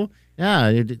though. Yeah,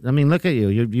 I mean, look at you.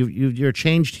 You're a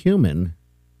changed human.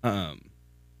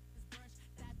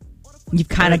 You've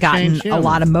kind of gotten Change a him.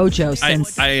 lot of mojo I-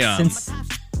 since I, since the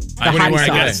I hottie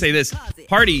gotta sauce. say this.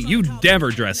 Party, you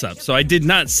never dress up, so I did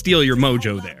not steal your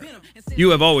mojo there. You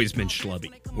have always been schlubby,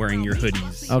 wearing your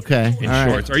hoodies Okay, and all right.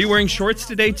 shorts. Are you wearing shorts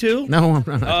today too? No, I'm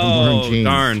not. I'm Oh, wearing jeans.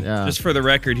 darn. Yeah. Just for the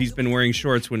record, he's been wearing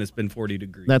shorts when it's been 40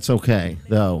 degrees. That's okay,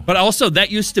 though. But also, that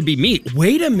used to be me.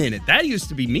 Wait a minute. That used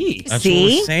to be me. That's See?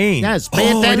 what we're saying. Yes, pay Oh, I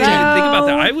attention. didn't think about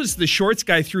that. I was the shorts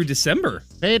guy through December.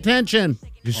 Pay attention.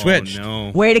 You switched. Oh,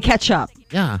 no. Way to catch up.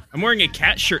 Yeah. I'm wearing a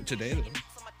cat shirt today.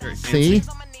 Very fancy. See?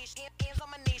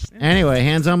 Anyway,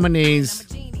 hands on my knees.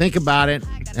 Think about it.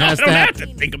 It I has, don't to, have to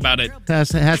think about it. has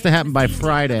to happen by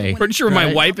Friday. Pretty sure my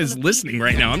Right? wife is listening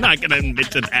right now. I'm not going to admit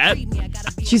to that.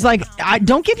 She's like,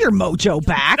 don't give your mojo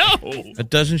back. No. But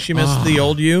doesn't she miss the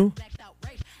old you?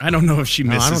 I don't know if she I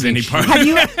don't misses think any she- part. Have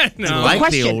you? No. Like the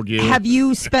Question: old you. Have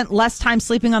you spent less time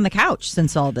sleeping on the couch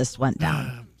since all this went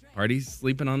down? Party's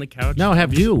sleeping on the couch? No,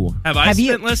 have you? Have I Have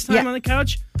you- spent less time yeah. on the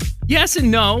couch? Yes and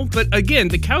no, but again,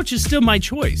 the couch is still my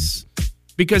choice.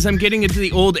 Because I'm getting into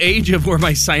the old age of where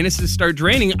my sinuses start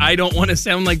draining. I don't want to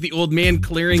sound like the old man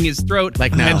clearing his throat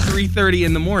Like now. at 3:30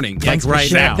 in the morning. Like right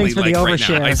share. now. Thanks for the like right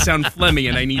overshare. now. I sound phlegmy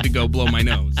and I need to go blow my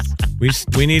nose.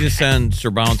 We need to send Sir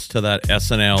Bounce to that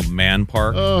SNL man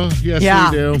park. Oh, yes,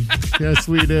 Yeah. we do. Yes,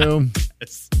 we do.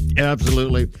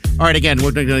 Absolutely. All right, again,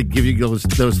 we're going to give you those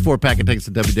 4-pack of tickets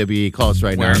to WWE. Call us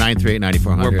right Where- now,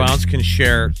 938-9400. where Bounce can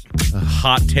share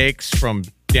hot takes from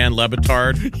Dan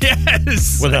Lebitard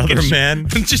Yes. with I other can men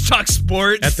Just talk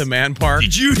sports. at the man park.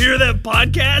 Did you hear that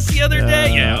podcast the other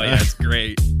day? Yeah, it's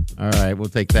great. All right, we'll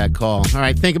take that call. All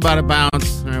right, think about it,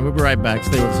 Bounce. All right, we'll be right back.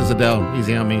 Stay with us. This is Adele.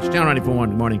 Easy on me. It's Channel 94.1.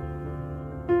 Good morning.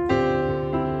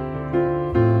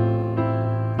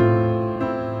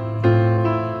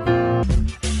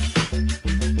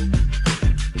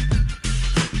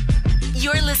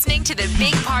 You're listening to the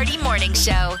Big Party Morning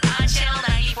Show on Channel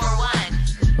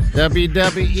 94.1.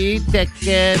 WWE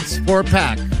tickets,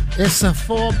 4-pack. It's a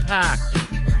full pack.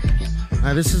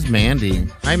 This is Mandy.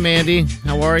 Hi, Mandy.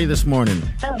 How are you this morning?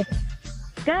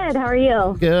 Good. How are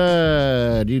you?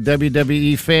 Good. You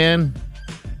WWE fan?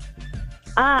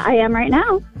 I am right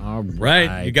now. All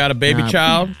Right. You got a baby Now-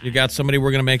 child? You got somebody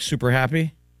we're going to make super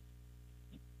happy?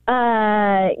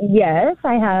 Yes,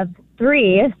 I have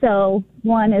 3, so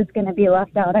one is going to be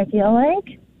left out, I feel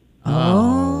like.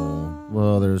 Oh.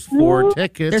 Well, there's 4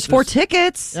 tickets. There's 4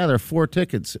 tickets. Yeah, there are 4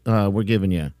 tickets we're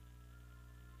giving you.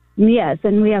 Yes,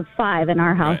 and we have 5 in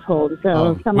our household,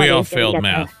 so somebody's we all gonna failed get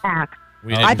math. the axe.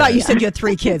 We I didn't thought get you it. said you had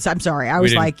 3 kids. I'm sorry. I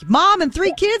was didn't- like, Mom and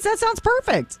 3 kids? That sounds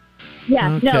perfect.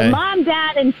 Yeah, Okay. no, mom,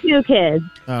 dad, and 2 kids.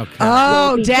 Okay.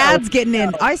 Oh, be Dad's so- getting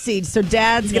in. I see. So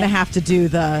Dad's going to have to do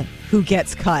the who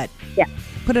gets cut. Yeah.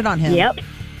 Put it on him. Yep,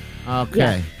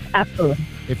 Okay. absolutely.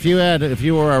 If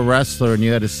you were a wrestler and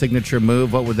you had a signature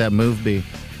move, what would that move be?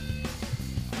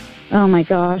 Oh, my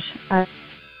gosh.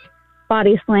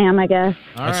 Body slam, I guess.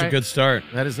 All That's right. a good start.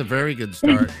 That is a very good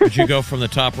start. Would you go from the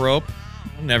top rope?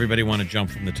 Wouldn't everybody want to jump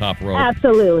from the top rope?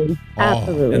 Absolutely.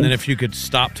 Absolutely. And then if you could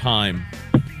stop time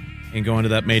and go into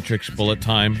that Matrix bullet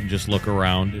time and just look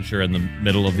around as you're in the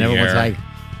middle of the Everyone's air. like,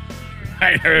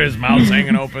 Right there, his mouth's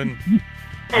hanging open.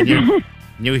 and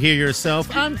you hear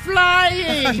yourself, I'm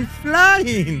flying.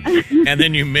 Flying. And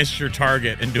then you miss your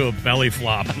target and do a belly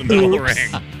flop in the middle of the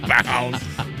ring. Bounce.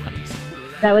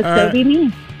 that would still be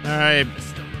me. All right.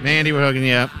 Mandy, we're hooking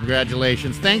you up.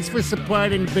 Congratulations. Thanks for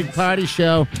supporting the Big Party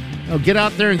Show. Oh, get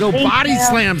out there and go Thank body you.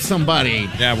 slam somebody.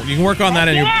 Yeah, you can work on that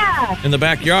in the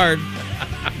backyard.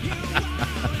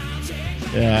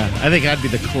 Yeah, I think I'd be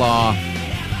the claw.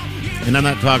 And I'm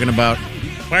not talking about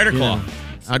Spider claw.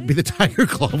 I'd be the tiger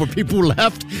claw where people were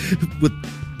left with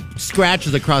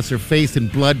scratches across their face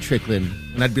and blood trickling.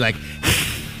 And I'd be like,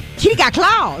 Kitty got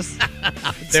claws.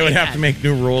 They would have to make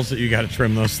new rules that you got to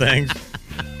trim those things.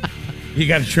 You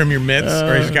got to trim your mitts,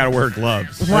 or you just got to wear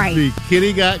gloves. I'd be,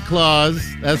 Kitty got claws.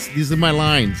 These are my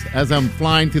lines. As I'm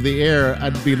flying through the air,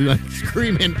 I'd be like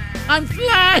screaming, I'm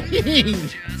flying.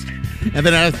 And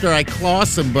then after I claw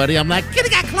somebody, I'm like, Kitty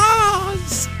got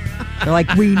claws. They're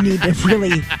like, we need to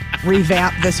really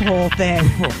revamp this whole thing.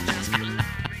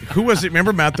 Who was it?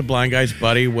 Remember Matt the Blind Guy's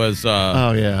buddy was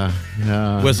Oh, yeah.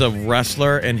 was a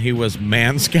wrestler, and he was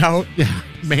Man Scout.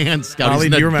 Man Scout. Ollie, He's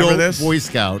an do you remember adult this? Boy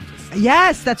Scout.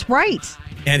 Yes, that's right.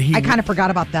 And he I kind of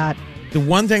forgot about that. The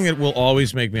one thing that will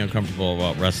always make me uncomfortable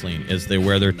about wrestling is they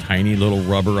wear their tiny little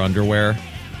rubber underwear.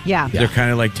 Yeah. They're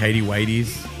kind of like tighty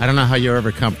whities. I don't know how you're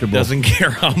ever comfortable. Doesn't care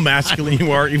how masculine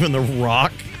you are, even The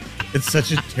Rock. It's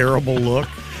such a terrible look.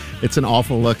 It's an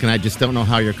awful look, and I just don't know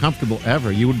how you're comfortable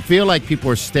ever. You would feel like people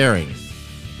are staring.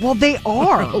 Well, they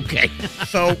are. Okay.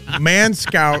 So Man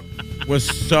Scout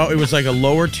was it was like a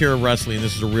lower tier of wrestling.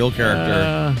 This is a real character.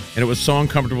 And it was so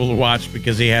uncomfortable to watch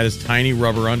because he had his tiny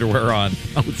rubber underwear on.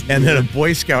 And then a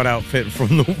Boy Scout outfit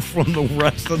from the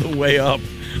rest of the way up.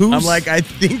 I'm like, I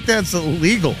think that's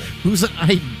illegal. Whose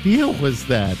idea was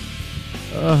that?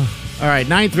 All right,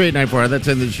 93894. That's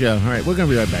in the show. All right, we're going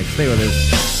to be right back. Stay with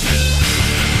us.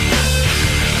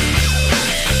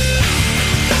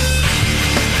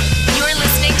 You're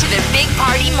listening to the Big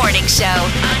Party Morning Show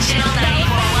on Channel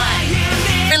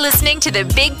 941. You're listening to the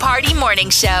Big Party Morning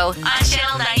Show on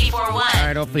Channel 941. All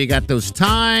right, hopefully you got those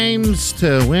times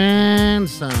to win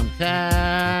some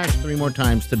cash. 3 more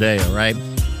times today, all right?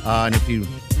 And if you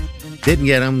didn't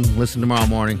get them, listen tomorrow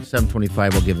morning,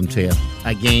 7:25, we'll give them to you.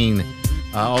 Again,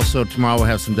 also tomorrow we'll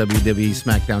have some WWE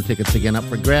SmackDown tickets again up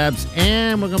for grabs.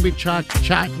 And we're going to be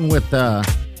chatting with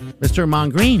Mr. Mon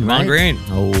Green, right? Mon Green.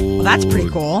 Oh, Well, that's pretty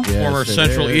cool. yes, Former it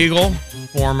Central is. Eagle,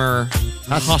 former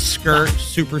Husker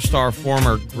superstar,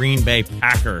 former Green Bay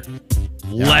Packer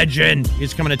legend.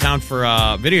 He's coming to town for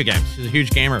video games. He's a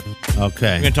huge gamer.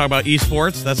 Okay. We're going to talk about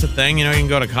esports. That's the thing. You know, you can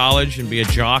go to college and be a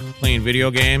jock playing video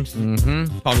games.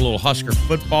 Mm-hmm. Talk a little Husker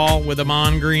football with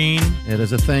Amon Green. It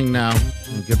is a thing now.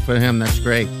 Good for him. That's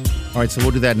great. All right, so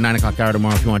we'll do that at 9 o'clock hour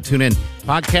tomorrow if you want to tune in.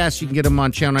 Podcasts, you can get them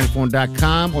on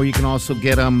channel94.com, or you can also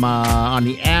get them on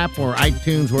the app or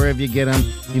iTunes, wherever you get them.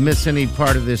 If you miss any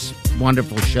part of this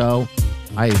wonderful show,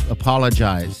 I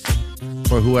apologize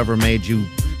for whoever made you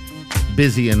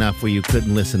busy enough where you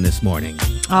couldn't listen this morning.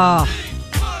 Oh,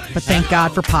 but thank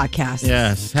God for podcasts.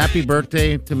 Yes. Happy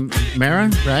birthday to Mara,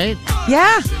 right?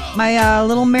 Yeah, my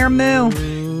little Mare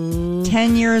Moo,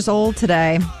 10 years old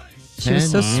today. She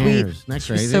was 10 so sweet. years. Isn't that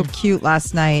She was crazy? so cute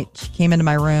last night. She came into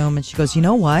my room and she goes, you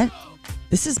know what?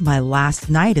 This is my last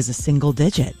night as a single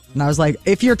digit. And I was like,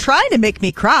 if you're trying to make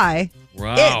me cry,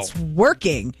 Wow. it's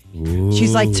working.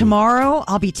 She's like, tomorrow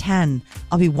I'll be 10.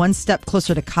 I'll be one step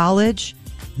closer to college,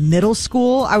 middle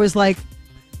school. I was like,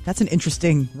 that's an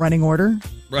interesting running order.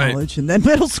 Right. College and then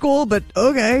middle school. But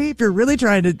okay, if you're really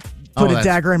trying to put a that's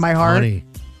dagger in my heart. funny.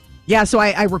 Yeah, so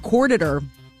I recorded her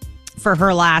for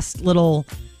her last little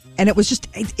And it was just,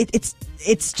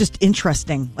 it's just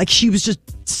interesting. Like she was just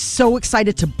so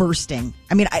excited to bursting.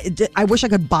 I mean, I wish I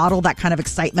could bottle that kind of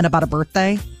excitement about a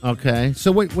birthday. Okay.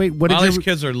 So wait, what All did these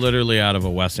kids are literally out of a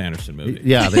Wes Anderson movie.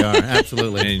 Yeah, they are.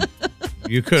 Absolutely. I mean,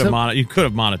 you could have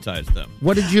monetized them.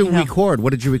 What did you record?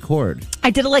 What did you record? I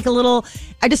did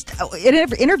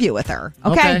an interview with her.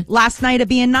 Okay. Last night at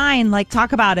being 9, like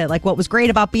talk about it. Like what was great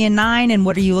about being 9 and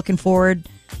what are you looking forward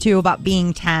to about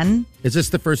being 10? Is this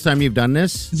the first time you've done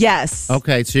this? Yes.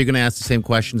 Okay, so you're going to ask the same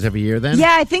questions every year then?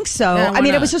 Yeah, I think so. Yeah, I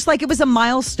mean, not? it was just like, it was a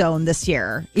milestone this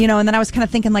year, you know, and then I was kind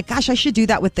of thinking like, gosh, I should do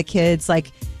that with the kids.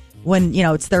 Like when, you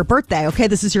know, it's their birthday. Okay,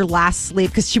 this is your last sleep.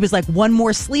 Because she was like, one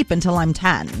more sleep until I'm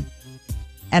 10.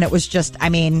 And it was just, I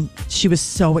mean, she was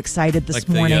so excited this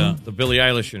morning. The Billie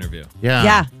Eilish interview. Yeah.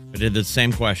 Yeah. I did the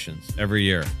same questions every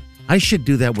year. I should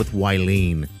do that with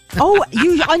Wileen. Oh,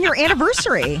 you on your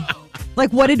anniversary.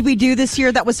 Like, what did we do this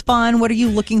year that was fun? What are you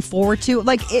looking forward to?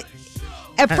 Like,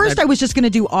 at first I was just going to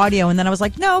do audio, and then I was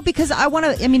like, no, because I want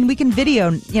to, I mean, we can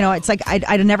video, you know, it's like,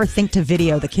 I'd never think to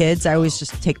video the kids. I always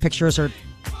just take pictures or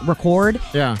record.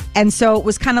 Yeah. And so it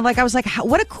was kind of like, I was like,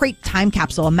 what a great time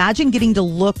capsule. Imagine getting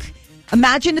to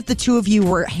imagine if the two of you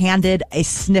were handed a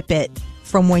snippet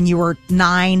from when you were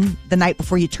 9 the night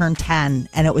before you turned 10,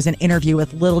 and it was an interview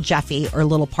with little Jeffy or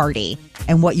little Party,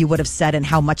 and what you would have said and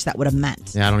how much that would have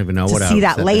meant. Yeah, I don't even know what I see would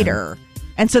that have later.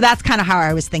 And so that's kind of how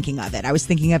I was thinking of it. I was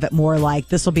thinking of it more like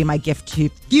this will be my gift to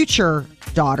future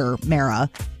daughter, Mara.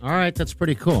 All right, that's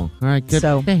pretty cool. All right, good.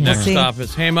 So, Next stop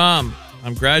is, hey, Mom,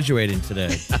 I'm graduating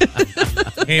today.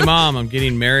 Hey, Mom, I'm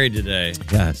getting married today.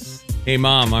 Yes. Hey,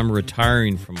 Mom, I'm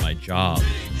retiring from my job.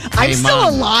 I'm still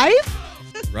alive?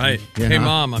 Right. Yeah. Hey,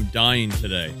 Mom, I'm dying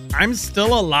today. I'm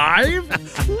still alive?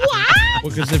 What?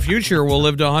 Because the future will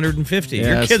live to 150. Your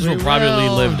Yes, kids we will probably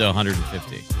will. live to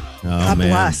 150. Oh, God man.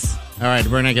 bless. All right, we're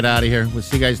going to get out of here. We'll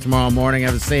see you guys tomorrow morning.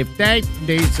 Have a safe day.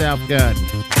 Do yourself good.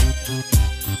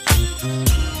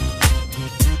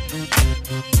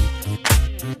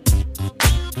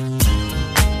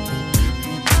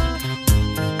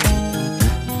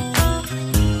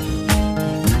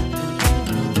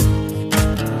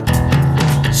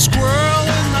 Squirrel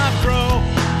in my fro,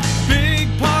 big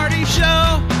party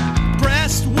show.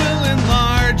 Breast will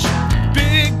enlarge,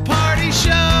 big party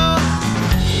show.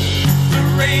 The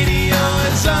radio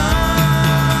is on.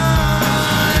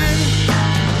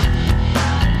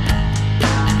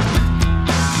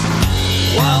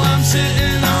 While I'm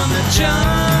sitting on the john.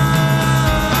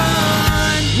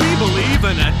 We believe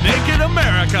in a naked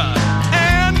America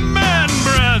and man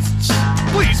breasts.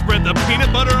 Please spread the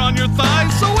peanut butter on your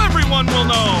thighs so everyone will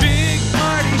know. Big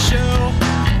party show.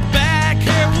 Back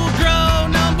hair will grow.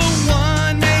 Number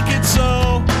one, make it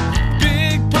so.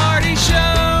 Big party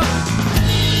show.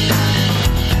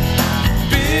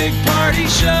 Big party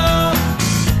show.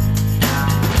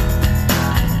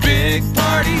 Big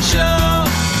party show.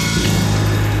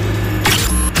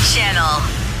 Channel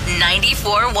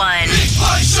 94.1.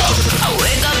 Party show. I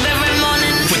wake up every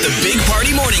morning. With the Big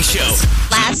Party Morning Show.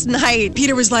 Last night,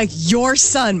 Peter was like, your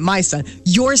son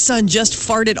just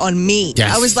farted on me.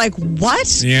 Yes. I was like,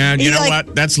 what? Yeah, And you he's know like,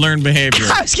 what? That's learned behavior.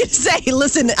 I was going to say,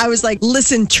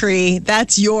 listen, Tree,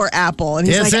 that's your apple. And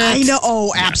he's Is like, it? I know.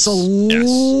 Oh,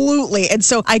 absolutely. And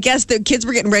so I guess the kids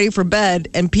were getting ready for bed,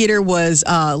 and Peter was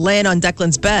laying on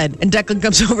Declan's bed. And Declan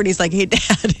comes over and he's like, hey,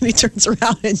 Dad. And he turns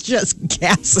around and just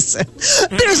gasses him.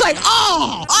 Peter's like,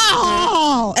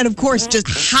 oh. And of course, just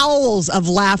howls of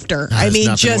laughter. I There's mean,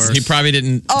 nothing just. worse. He probably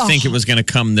didn't think it was going to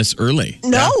come this early.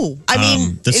 No. I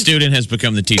mean, the student has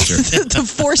become the teacher. the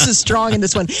force is strong in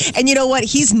this one. And you know what?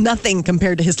 He's nothing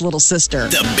compared to his little sister.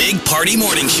 The Big Party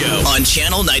Morning Show on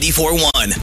Channel 94.1.